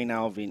anywhere that we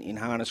know of in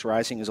harness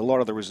racing is a lot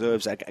of the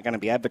reserves are going to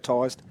be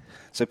advertised,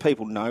 so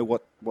people know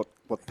what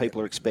people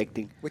are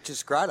expecting. Which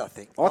is great, I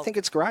think. I think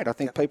it's great. I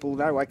think people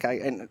know, okay,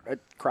 and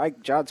Craig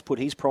Judd's put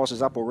his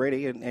prices up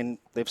already, and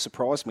they've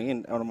surprised me,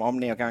 and I'm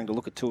now going to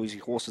look at two of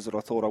his horses that I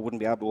thought I wouldn't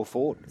be able to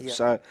afford. Yep.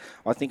 So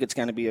I think it's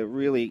going to be a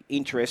really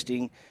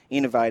interesting,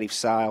 innovative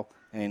sale.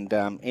 And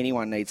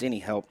anyone needs any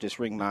help, just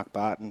ring Mark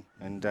Barton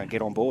and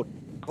get on board.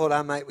 Well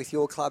done, mate, with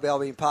your club,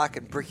 Albion Park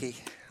and Bricky.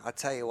 I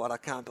tell you what, I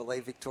can't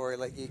believe Victoria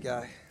let you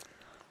go.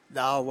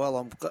 No, well,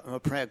 I'm a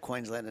proud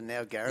Queenslander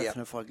now, Gareth, Yep.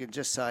 and if I could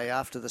just say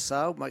after the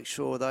sale, make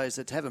sure those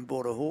that haven't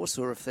bought a horse,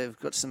 or if they've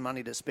got some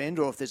money to spend,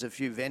 or if there's a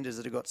few vendors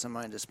that have got some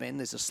money to spend,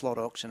 there's a slot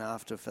auction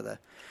after for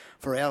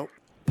our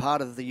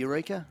part of the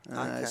Eureka.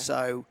 Okay.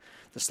 So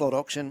the slot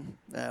auction,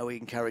 we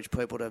encourage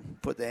people to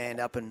put their hand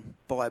up and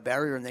buy a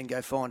barrier and then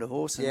go find a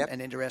horse and, Yep.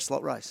 and enter our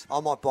slot race.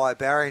 I might buy a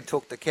barrier and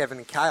talk to Kevin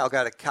and Kay. I'll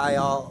go to Kay.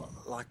 I'll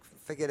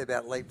forget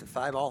about Leap to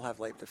Fame. I'll have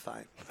Leap to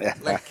Fame.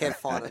 Let Kev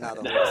find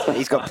another horse.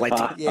 He's got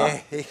plenty. Yeah.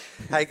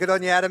 Hey, good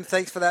on you, Adam.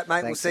 Thanks for that,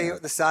 mate. Thanks, We'll see you Adam.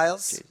 at the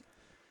sales.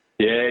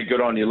 Yeah, good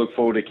on you. Look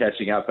forward to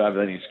catching up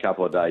over the next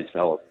couple of days,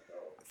 fellas.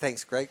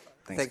 Thanks, Greg.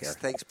 Thanks,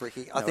 Thanks,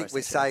 Bricky. I No think worries,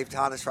 we've thanks, saved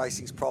harness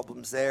racing's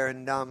problems there,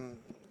 and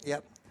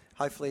yep.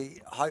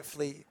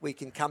 Hopefully we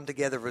can come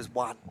together as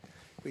one.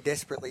 We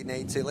desperately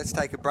need to. Let's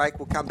take a break.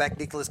 We'll come back.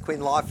 Nicholas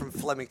Quinn live from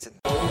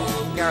Flemington.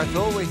 Gareth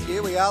Hall with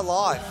you. We are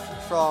live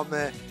from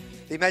the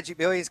Magic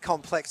Millions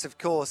complex, of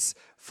course,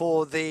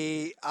 for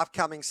the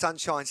upcoming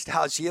Sunshine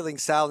Stars yearling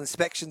sale.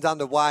 Inspections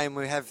underway, and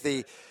we have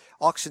the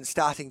auction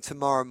starting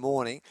tomorrow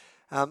morning.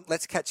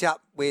 Let's catch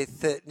up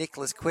with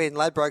Nicholas Quinn.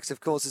 Ladbrokes,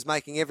 of course, is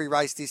making every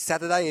race this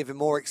Saturday even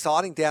more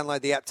exciting.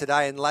 Download the app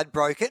today and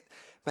Ladbroke it.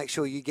 Make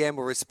sure you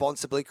gamble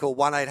responsibly. Call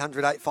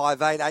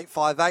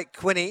 1-800-858-858.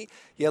 Quinny,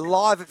 you're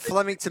live at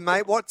Flemington,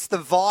 mate. What's the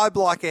vibe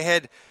like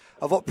ahead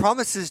of what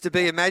promises to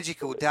be a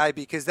magical day?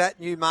 Because that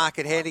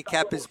Newmarket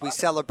handicap, as we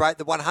celebrate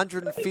the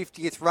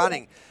 150th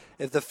running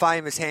of the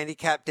famous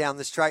handicap down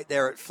the straight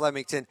there at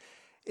Flemington,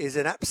 is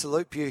an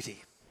absolute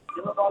beauty.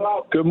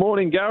 Good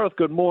morning, Gareth.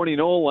 Good morning,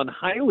 all. And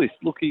Haylist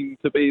looking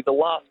to be the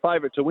last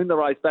favourite to win the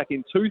race back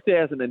in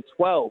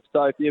 2012.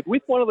 So if you're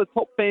with one of the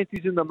top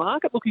fancies in the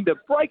market, looking to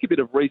break a bit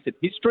of recent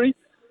history,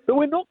 but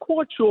we're not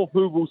quite sure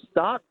who will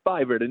start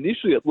favourite.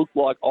 Initially, it looked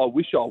like I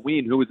Wish I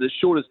Win, who was as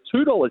short as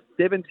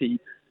 $2.70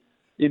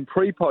 in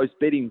pre-post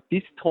betting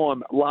this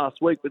time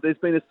last week. But there's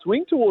been a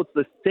swing towards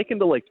the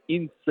second elect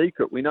In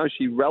Secret. We know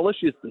she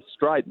relishes the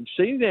straight, and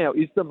she now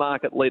is the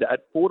market leader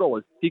at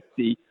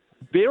 $4.60.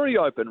 Very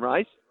open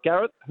race.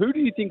 Gareth, who do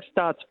you think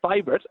starts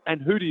favourite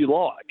and who do you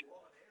like?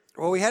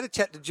 Well, we had a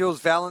chat to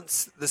Jules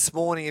Valance this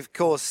morning, of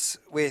course,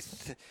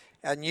 with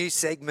our new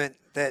segment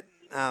that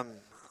I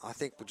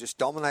think will just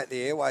dominate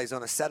the airways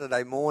on a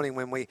Saturday morning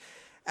when we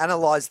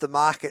analyse the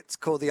markets,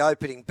 called The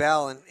Opening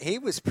Bell, and he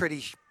was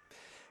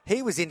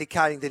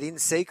indicating that In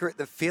Secret,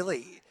 the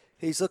filly,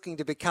 he's looking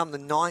to become the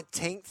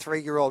 19th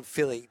three-year-old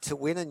filly to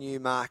win a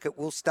Newmarket,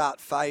 will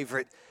start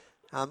favourite.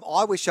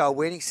 I Wish I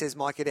Win, he says,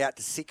 might get out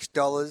to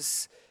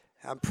 $6.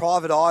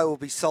 Private Eye will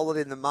be solid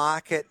in the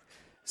market.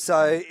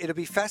 So it'll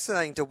be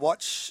fascinating to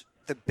watch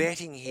the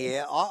betting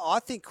here. I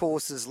think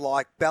horses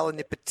like Bella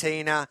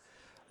Nipotina,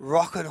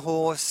 Rockin'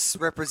 Horse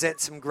represent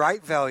some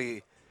great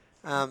value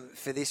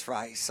for this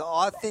race. So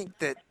I think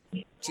that,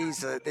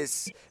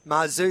 there's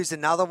Marzou's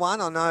another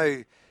one. I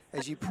know,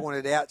 as you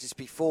pointed out just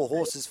before,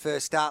 horses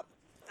first up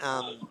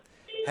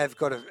have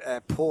got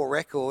a poor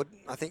record.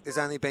 I think there's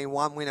only been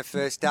one winner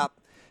first up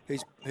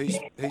who's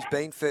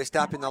been first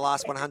up in the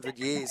last 100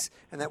 years,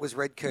 and that was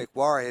Redkirk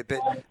Warrior. But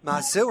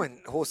Marzou and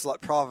horses like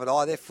Private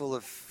Eye, they're full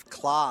of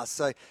class.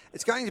 So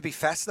it's going to be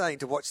fascinating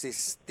to watch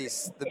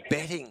the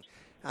betting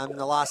in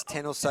the last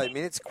 10 or so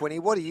minutes. Quinny,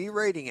 what are you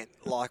reading it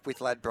like with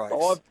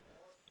Ladbrokes?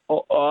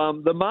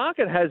 The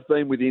market has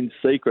been within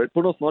secret.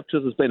 Buenos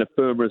Noches has been a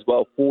firmer as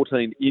well,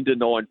 14 into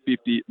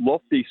 950.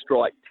 Lofty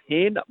Strike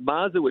 10,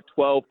 Marzou at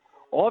 12.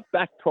 I've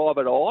backed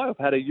Private Eye. I've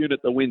had a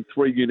unit to win,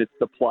 3 units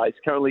to place.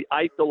 Currently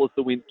 $8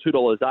 to win,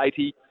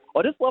 $2.80.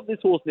 I just love this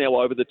horse now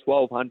over the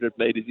 1,200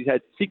 metres. He's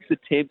had 6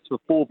 attempts for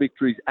 4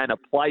 victories and a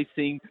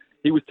placing.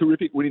 He was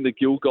terrific winning the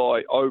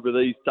Gilgai over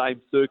these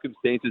same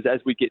circumstances as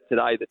we get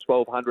today, the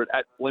 1,200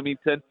 at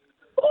Flemington.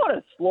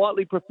 I'd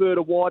slightly preferred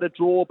a wider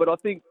draw, but I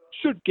think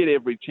should get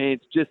every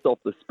chance just off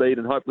the speed,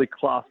 and hopefully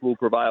class will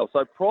prevail.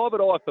 So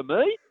Private Eye for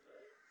me.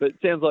 But it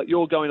sounds like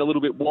you're going a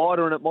little bit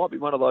wider, and it might be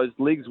one of those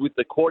legs with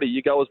the quaddie.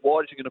 You go as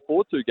wide as you can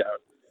afford to,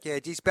 Gareth. Yeah,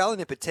 geez, Bella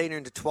Nipotina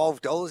into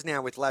 $12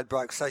 now with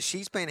Ladbrokes. So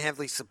she's been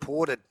heavily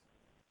supported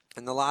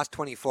in the last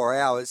 24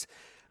 hours.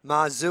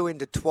 Marzou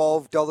into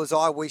 $12.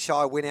 I Wish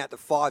I Win out to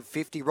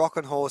 $5.50.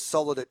 Rockin' Horse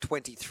solid at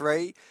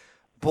 $23.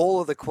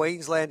 Ball of the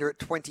Queenslander at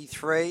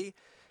 $23.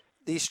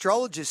 The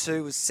Astrologist,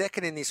 who was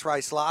second in this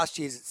race last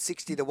year, is at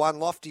 60 to 1.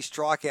 Lofty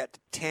Strike out to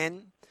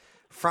 10.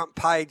 Front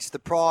Page, the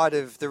pride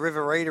of the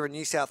River Reader in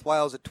New South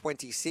Wales at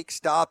 26.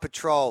 Star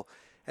Patrol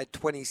at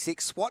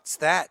 26. What's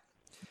that?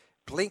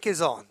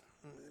 Blinkers on.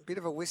 A bit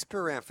of a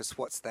whisper around for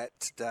What's That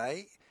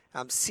today.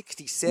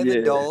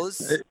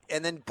 $67. Yeah.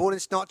 And then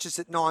Buenos Noches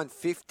at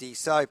 $9.50.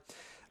 So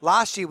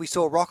last year we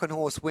saw Rockin'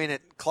 Horse win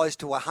at close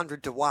to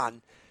 100 to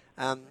 1.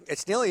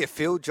 It's nearly a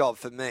field job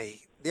for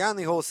me. The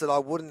only horse that I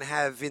wouldn't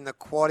have in the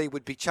quaddie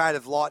would be Chain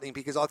of Lightning,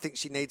 because I think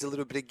she needs a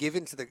little bit of give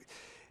in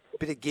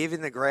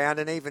the ground,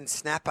 and even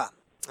Snapper.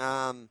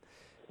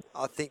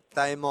 I think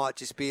they might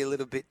just be a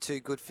little bit too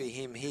good for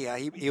him here.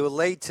 He will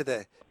lead to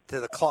the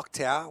clock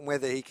tower, and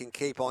whether he can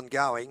keep on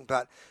going.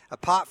 But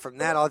apart from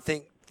that, I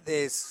think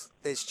there's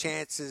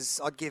chances.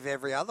 I'd give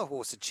every other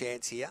horse a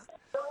chance here.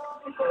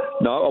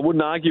 No, I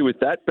wouldn't argue with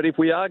that. But if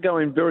we are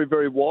going very,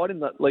 very wide in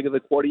that leg of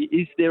the quaddie,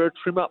 is there a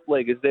trim-up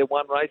leg? Is there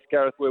one race,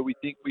 Gareth, where we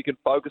think we can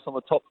focus on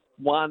the top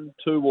 1,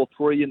 2 or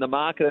 3 in the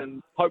market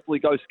and hopefully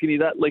go skinny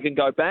that leg and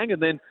go bang,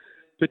 and then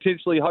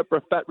potentially hope for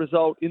a fat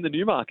result in the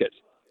Newmarket?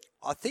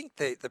 I think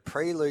the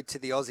prelude to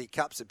the Aussie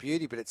Cup's a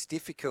beauty, but it's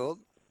difficult.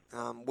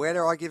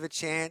 Whether I give a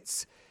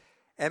chance,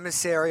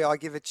 Emissary I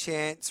give a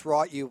chance,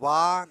 Right You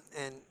Are,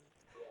 and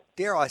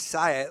dare I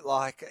say it,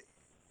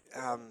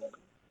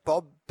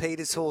 Bob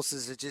Peters'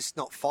 horses are just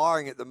not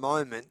firing at the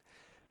moment.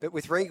 But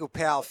with Regal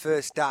Power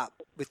first up,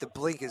 with the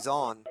blinkers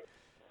on,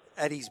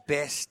 at his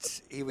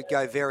best, he would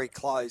go very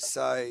close.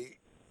 So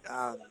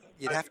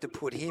you'd have to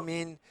put him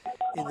in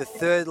the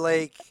third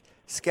league.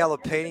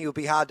 Scalapini will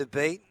be hard to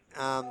beat.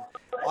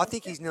 I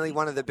think he's nearly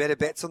one of the better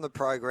bets on the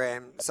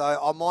program. So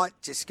I might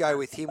just go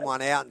with him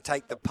one out and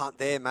take the punt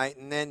there, mate.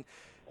 And then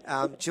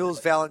Jules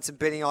Valance and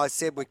Benny I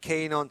said we're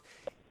keen on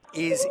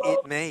Is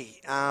It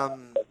Me.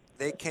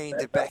 They're keen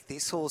to back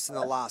this horse in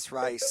the last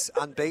race.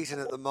 Unbeaten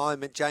at the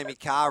moment, Jamie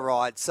Carr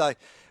rides. So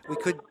we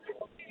could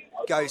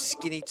go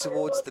skinny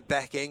towards the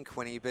back end,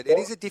 Quinny. But it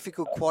is a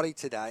difficult quaddie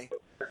today.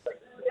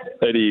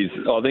 It is.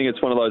 I think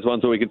it's one of those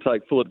ones where we can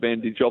take full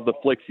advantage of the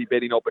flexi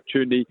betting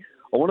opportunity.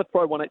 I want to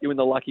throw one at you in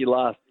the lucky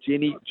last.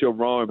 Jenny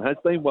Jerome has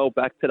been well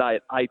back today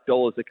at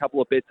 $8. A couple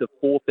of bets of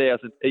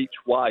 $4,000 each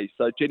way.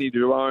 So Jenny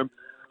Jerome,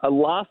 a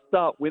last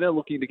start winner,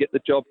 looking to get the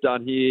job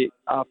done here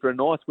after a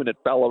nice win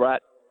at Ballarat.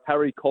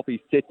 Harry Coffey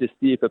set to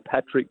steer for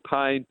Patrick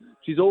Payne.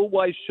 She's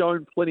always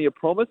shown plenty of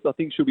promise. I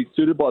think she'll be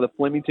suited by the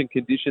Flemington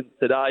conditions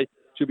today.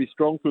 She'll be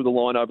strong through the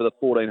line over the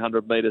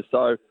 1,400 metres.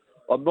 So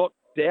I'm not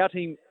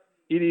doubting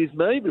It Is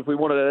Me, but if we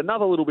wanted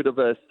another little bit of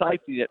a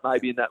safety net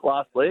maybe in that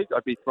last leg,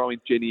 I'd be throwing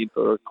Jenny in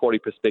for a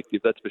quaddie perspective,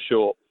 that's for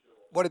sure.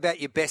 What about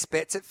your best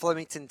bets at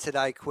Flemington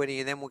today, Quinny?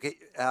 And then we'll get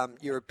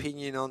your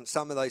opinion on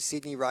some of those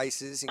Sydney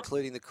races,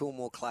 including the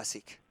Coolmore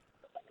Classic.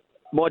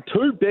 My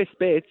 2 best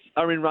bets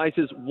are in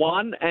races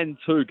 1 and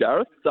 2,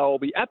 Gareth. So I'll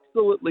be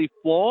absolutely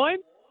flying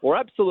or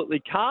absolutely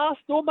cast,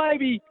 or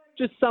maybe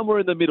just somewhere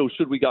in the middle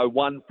should we go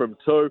 1 from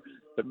 2.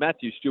 But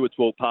Matthew Stewart's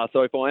walked past,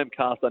 so if I am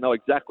cast, I know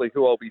exactly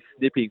who I'll be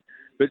snipping.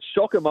 But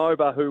Shock 'em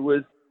Over, who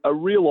was a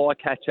real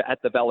eye-catcher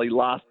at the Valley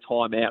last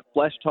time out,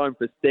 flashed home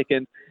for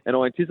second, and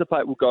I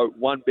anticipate we'll go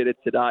 1 better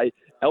today.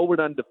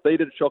 Elwood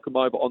undefeated at Shock 'em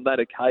Over on that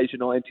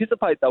occasion. I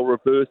anticipate they'll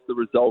reverse the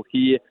result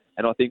here,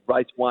 and I think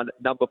race 1,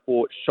 number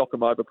 4, Shock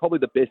 'em Over, probably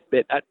the best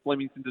bet at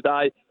Flemington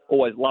today.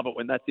 Always love it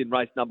when that's in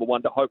race number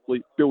 1 to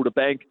hopefully build a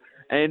bank.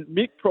 And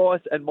Mick Price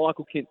and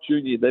Michael Kent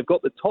Jr., they've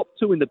got the top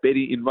two in the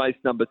betting in race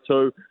number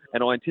 2,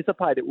 and I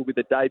anticipate it will be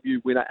the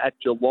debut winner at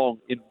Geelong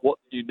in What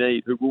You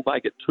Need, who will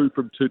make it 2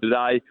 from 2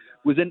 today.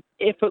 Was an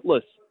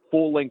effortless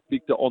 4-length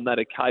victor on that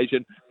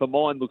occasion. For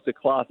mine, looks a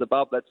class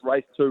above. That's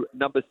race 2,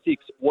 number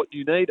 6, What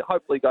You Need.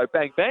 Hopefully go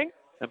bang, bang,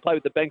 and play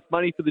with the bank's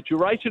money for the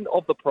duration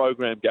of the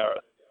program,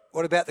 Gareth.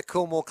 What about the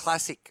Coolmore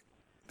Classic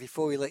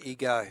before we let you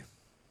go?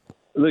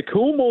 The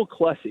Coolmore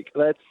Classic,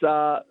 that's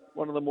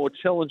one of the more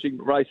challenging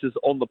races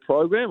on the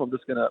program. I'm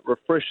just going to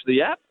refresh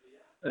the app.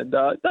 And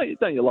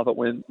don't you love it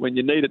when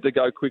you need it to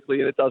go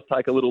quickly and it does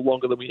take a little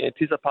longer than we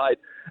anticipate.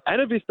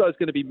 Anavisto is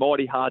going to be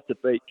mighty hard to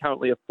beat,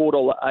 currently a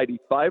 $4.80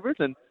 favourite.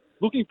 And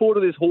looking forward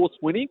to this horse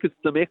winning because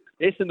some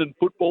Essendon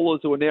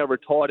footballers who are now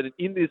retired and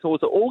in this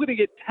horse are all going to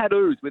get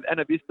tattoos with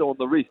Anavisto on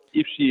the wrist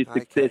if she is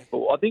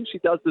successful. I think she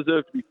does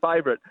deserve to be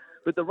favourite.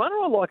 But the runner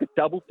I like at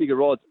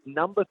double-figure odds,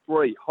 number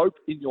 3, Hope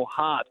in Your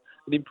Heart.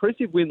 An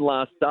impressive win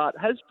last start.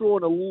 Has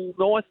drawn a little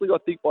nicely, I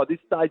think, by this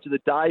stage of the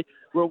day,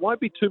 where it won't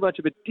be too much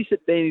of a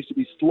disadvantage to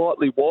be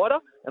slightly wider.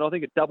 And I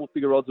think at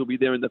double-figure odds will be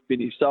there in the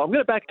finish. So I'm going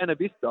to back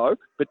Anavisto,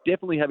 but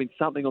definitely having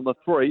something on the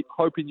 3,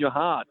 Hope in Your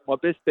Heart. My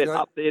best bet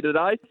up there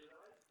today.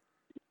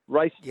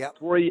 Race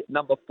 3,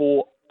 number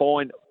 4,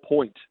 Fine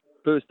Point.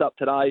 First up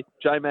today,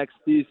 J-Max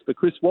Fizz for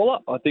Chris Waller.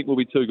 I think will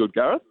be too good,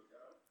 Gareth.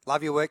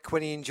 Love your work,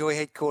 Quinny. Enjoy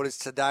headquarters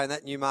today, and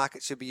that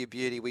Newmarket should be a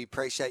beauty. We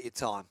appreciate your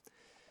time.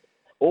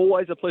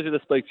 Always a pleasure to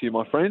speak to you,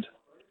 my friend.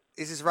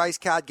 This is Race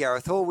Card,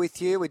 Gareth Hall with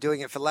you. We're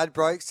doing it for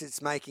Ladbrokes.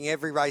 It's making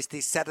every race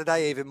this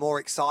Saturday even more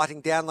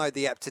exciting. Download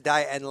the app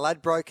today and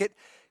Ladbroke it.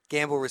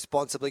 Gamble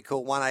responsibly.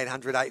 Call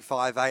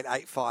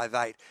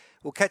 1-800-858-858.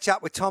 We'll catch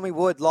up with Tommy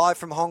Wood live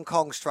from Hong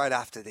Kong straight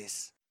after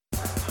this.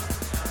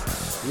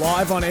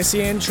 Live on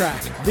SEN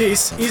Track,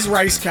 this is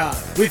Race Card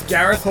with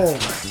Gareth Hall.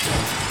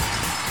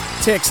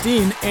 Text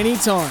in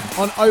anytime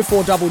on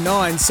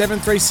 0499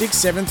 736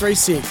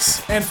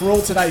 736. And for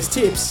all today's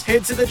tips,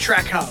 head to the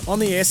Track Hub on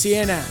the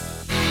SEN app.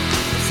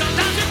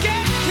 Sometimes you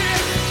get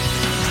kicked.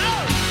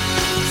 Oh,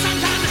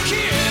 sometimes you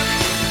kick.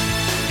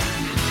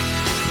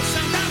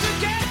 Sometimes you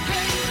get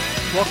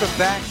kicked. Welcome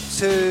back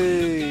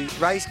to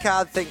Race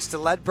Card. Thanks to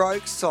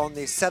Ladbrokes on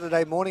this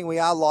Saturday morning. We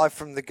are live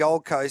from the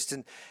Gold Coast,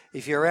 and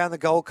if you're around the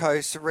Gold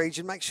Coast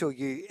region, make sure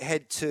you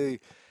head to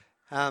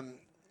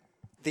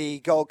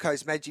the Gold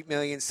Coast Magic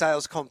Millions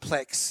Sales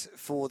Complex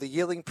for the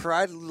Yearling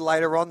Parade a little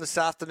later on this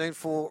afternoon,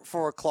 4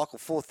 o'clock or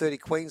 4:30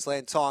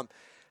 Queensland time,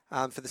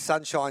 for the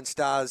Sunshine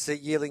Stars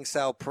Yearling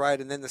Sale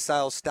Parade, and then the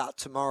sales start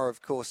tomorrow,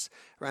 of course,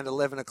 around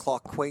 11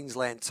 o'clock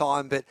Queensland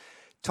time. But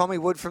Tommy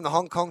Wood from the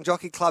Hong Kong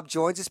Jockey Club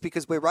joins us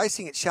because we're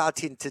racing at Sha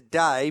Tin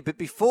today. But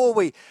before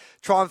we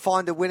try and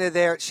find a winner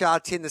there at Sha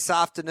Tin this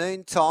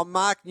afternoon, Tom,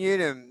 Mark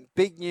Newnham,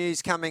 big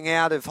news coming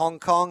out of Hong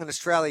Kong and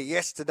Australia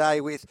yesterday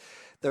with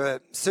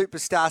the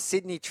superstar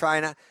Sydney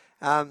trainer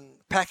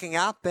packing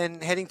up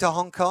and heading to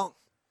Hong Kong.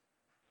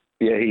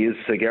 Yeah, he is.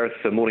 Gareth,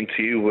 morning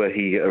to you.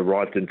 He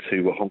arrived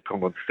into Hong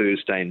Kong on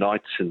Thursday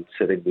night and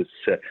then was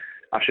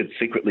ushered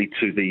secretly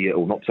to the,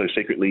 or not so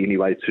secretly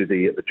anyway, to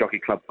the Jockey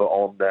Club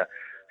on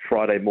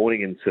Friday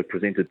morning and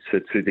presented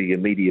to the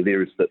media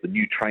there is that the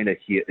new trainer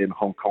here in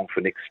Hong Kong for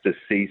next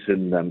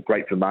season.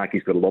 Great for Mark.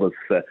 He's got a lot of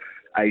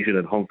Asian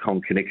and Hong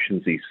Kong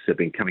connections. He's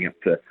been coming up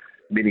for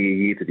many a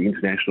year to the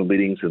international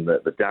meetings and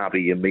the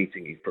Derby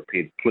meeting. He's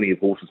prepared plenty of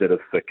horses that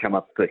have come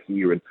up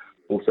here and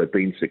also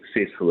been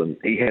successful. And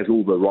he has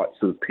all the right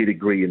sort of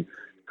pedigree and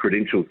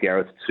credentials,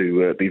 Gareth,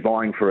 to be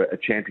vying for a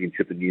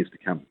championship in years to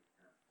come.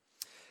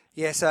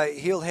 Yeah, so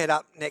he'll head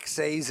up next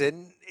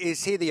season.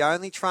 Is he the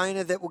only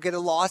trainer that will get a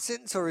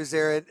licence, or is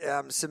there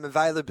some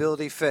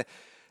availability for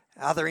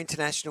other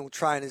international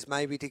trainers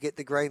maybe to get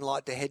the green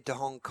light to head to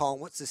Hong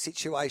Kong? What's the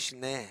situation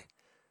there?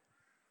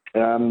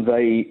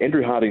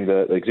 Andrew Harding,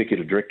 the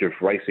executive director of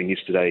racing,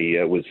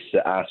 yesterday was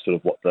asked sort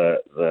of what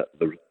the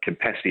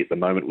capacity at the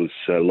moment was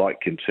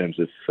like in terms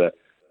of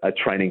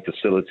training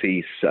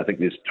facilities. I think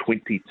there's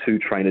 22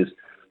 trainers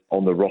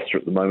on the roster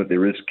at the moment.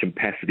 There is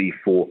capacity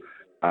for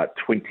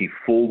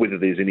 24, whether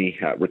there's any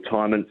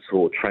retirements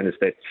or trainers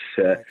that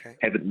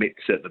haven't met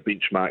the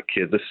benchmark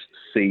this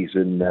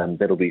season.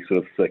 That'll be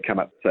sort of come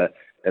up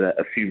in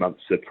a few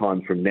months'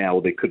 time from now.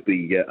 There could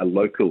be a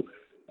local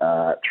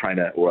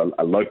trainer or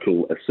a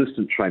local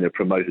assistant trainer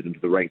promoted into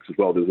the ranks as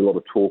well. There was a lot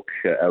of talk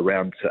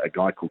around a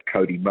guy called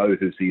Cody Moe,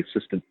 who's the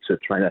assistant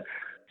trainer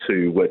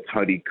to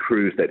Tony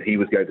Cruz, that he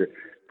was going to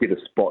get a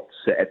spot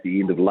at the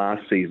end of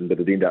last season, but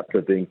it ended up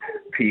being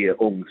Pierre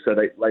Ong. So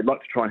they'd like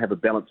to try and have a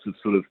balance of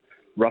sort of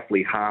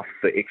roughly half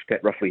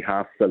expat, roughly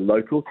half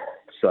local.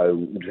 So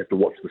we'll just have to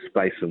watch the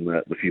space in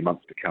the few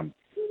months to come.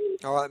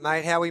 All right,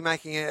 mate. How are we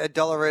making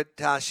 $1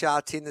 at Sha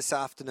Tin this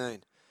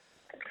afternoon?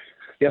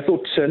 Yeah, I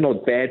thought not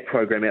a bad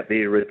program out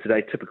there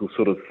today. Typical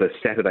sort of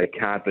Saturday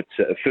card, but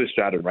first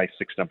start in race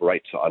 6, number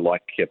 8, I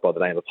like by the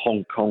name of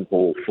Hong Kong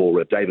Hall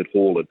for David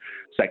Hall and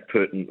Zach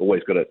Purton.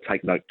 Always got to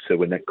take note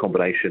when that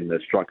combination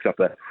strikes up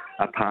a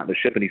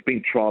partnership, and he's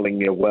been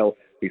trialling well.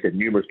 He's had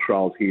numerous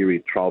trials here. He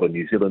trialled in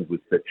New Zealand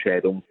with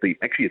Chad Ormsby.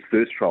 Actually, his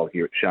first trial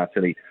here at Sha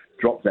Tin, he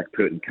dropped Zach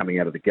Purton coming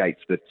out of the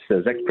gates. But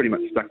Zach's pretty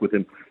much stuck with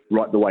him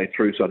right the way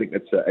through, so I think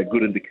that's a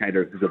good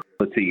indicator of his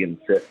ability, and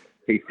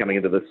he's coming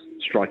into this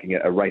striking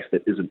a race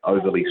that isn't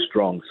overly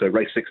strong. So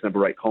race 6,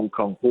 number 8, Hong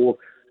Kong Hall.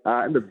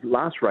 In the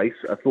last race,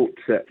 I thought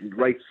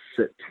race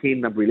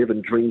 10, number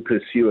 11, Dream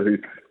Pursuer, who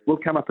will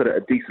come up at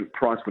a decent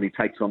price when he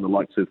takes on the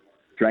likes of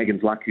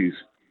Dragon's Luck, who's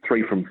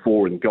 3 from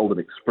 4, and Golden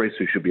Express,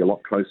 who should be a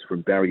lot closer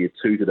from barrier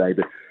 2 today.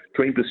 But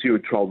Dream Pursuer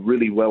trialled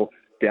really well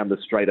down the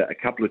straight a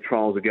couple of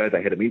trials ago.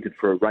 They had him entered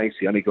for a race.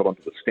 He only got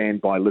onto the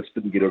standby list,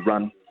 didn't get a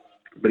run.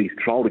 But he's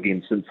trialled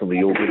again since on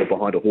the all-weather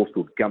behind a horse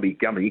called Gummy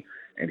Gummy,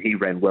 and he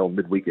ran well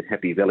midweek at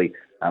Happy Valley.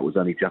 Was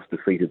only just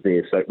defeated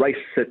there. So race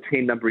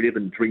 10, number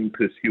 11, Dream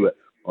Pursuer,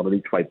 on an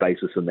each-way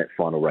basis in that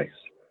final race.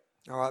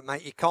 All right,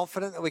 mate. You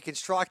confident that we can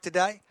strike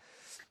today?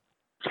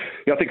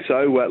 Yeah, I think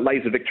so.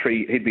 Laser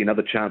Victory, he'd be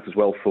another chance as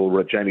well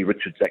for Jamie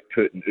Richards, Zach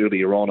Purton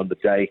earlier on in the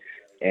day.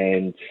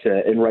 And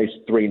in race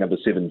 3, number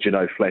 7,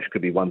 Gino Flash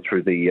could be one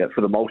through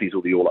for the multis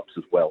or the all-ups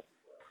as well.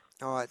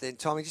 All right then,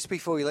 Tommy, just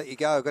before we let you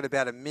go, I've got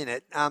about a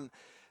minute.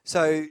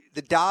 So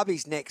the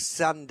Derby's next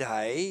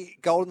Sunday,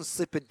 Golden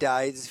Slipper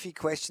Day. There's a few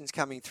questions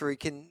coming through.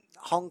 Can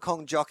Hong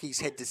Kong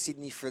jockeys head to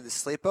Sydney for the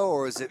Slipper,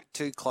 or is it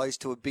too close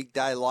to a big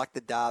day like the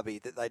Derby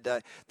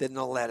that they're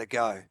not allowed to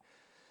go?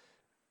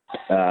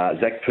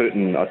 Zach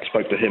Purton, I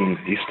spoke to him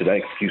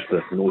yesterday. Excuse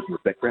the noise in the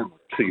background.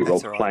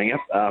 2-year-old right. playing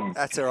up.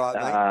 That's all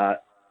right,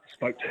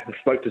 mate.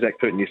 Spoke to Zach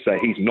Purton yesterday.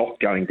 He's not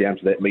going down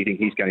to that meeting.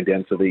 He's going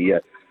down to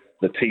the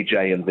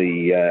TJ and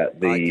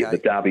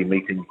the Derby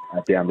meeting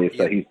down there.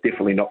 So he's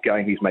definitely not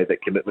going. He's made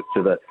that commitment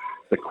to the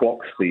Quox,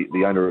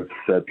 the owner of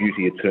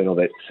Beauty Eternal.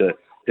 That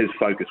his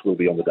focus will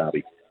be on the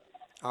Derby.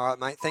 All right,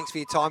 mate. Thanks for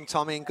your time,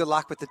 Tommy, and good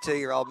luck with the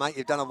 2-year-old, mate.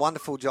 You've done a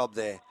wonderful job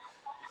there.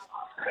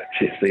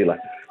 Cheers, see you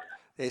later.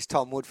 There's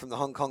Tom Wood from the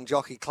Hong Kong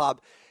Jockey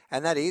Club.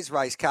 And that is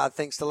Race Card,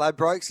 thanks to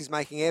Ladbrokes. He's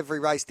making every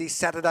race this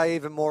Saturday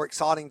even more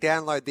exciting.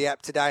 Download the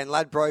app today and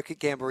Ladbroke it.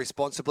 Gamble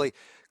responsibly.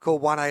 Call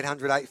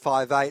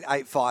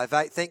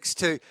 1-800-858-858. Thanks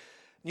to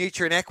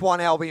Nutrien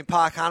Equine, Albion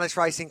Park Harness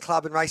Racing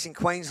Club and Racing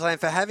Queensland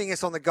for having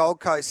us on the Gold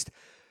Coast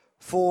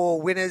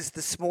for winners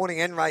this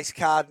morning and Race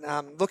Card.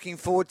 Looking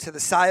forward to the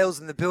sales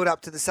and the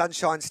build-up to the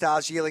Sunshine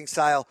Stars yearling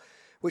sale,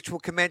 which will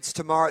commence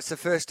tomorrow. It's the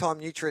first time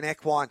Nutrien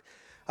Equine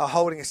are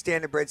holding a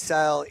standardbred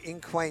sale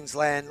in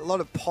Queensland. A lot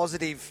of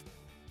positive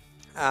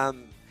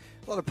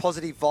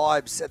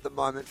vibes at the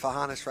moment for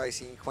harness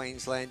racing in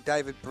Queensland.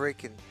 David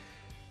Brick and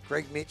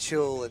Greg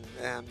Mitchell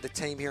and the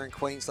team here in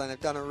Queensland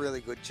have done a really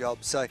good job.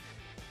 So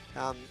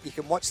you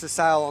can watch the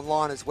sale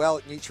online as well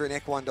at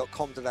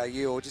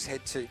nutrienequine.com.au, or just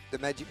head to the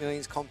Magic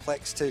Millions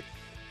complex to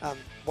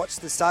watch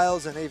the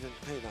sales, and even,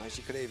 who knows,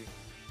 you could even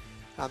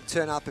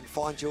turn up and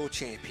find your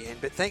champion.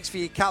 But thanks for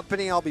your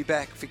company. I'll be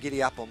back for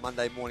Giddy Up on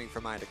Monday morning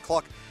from 8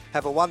 o'clock.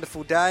 Have a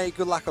wonderful day.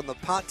 Good luck on the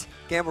punt.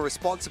 Gamble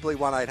responsibly.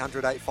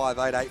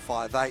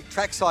 1-800-858-858.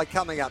 Trackside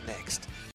coming up next.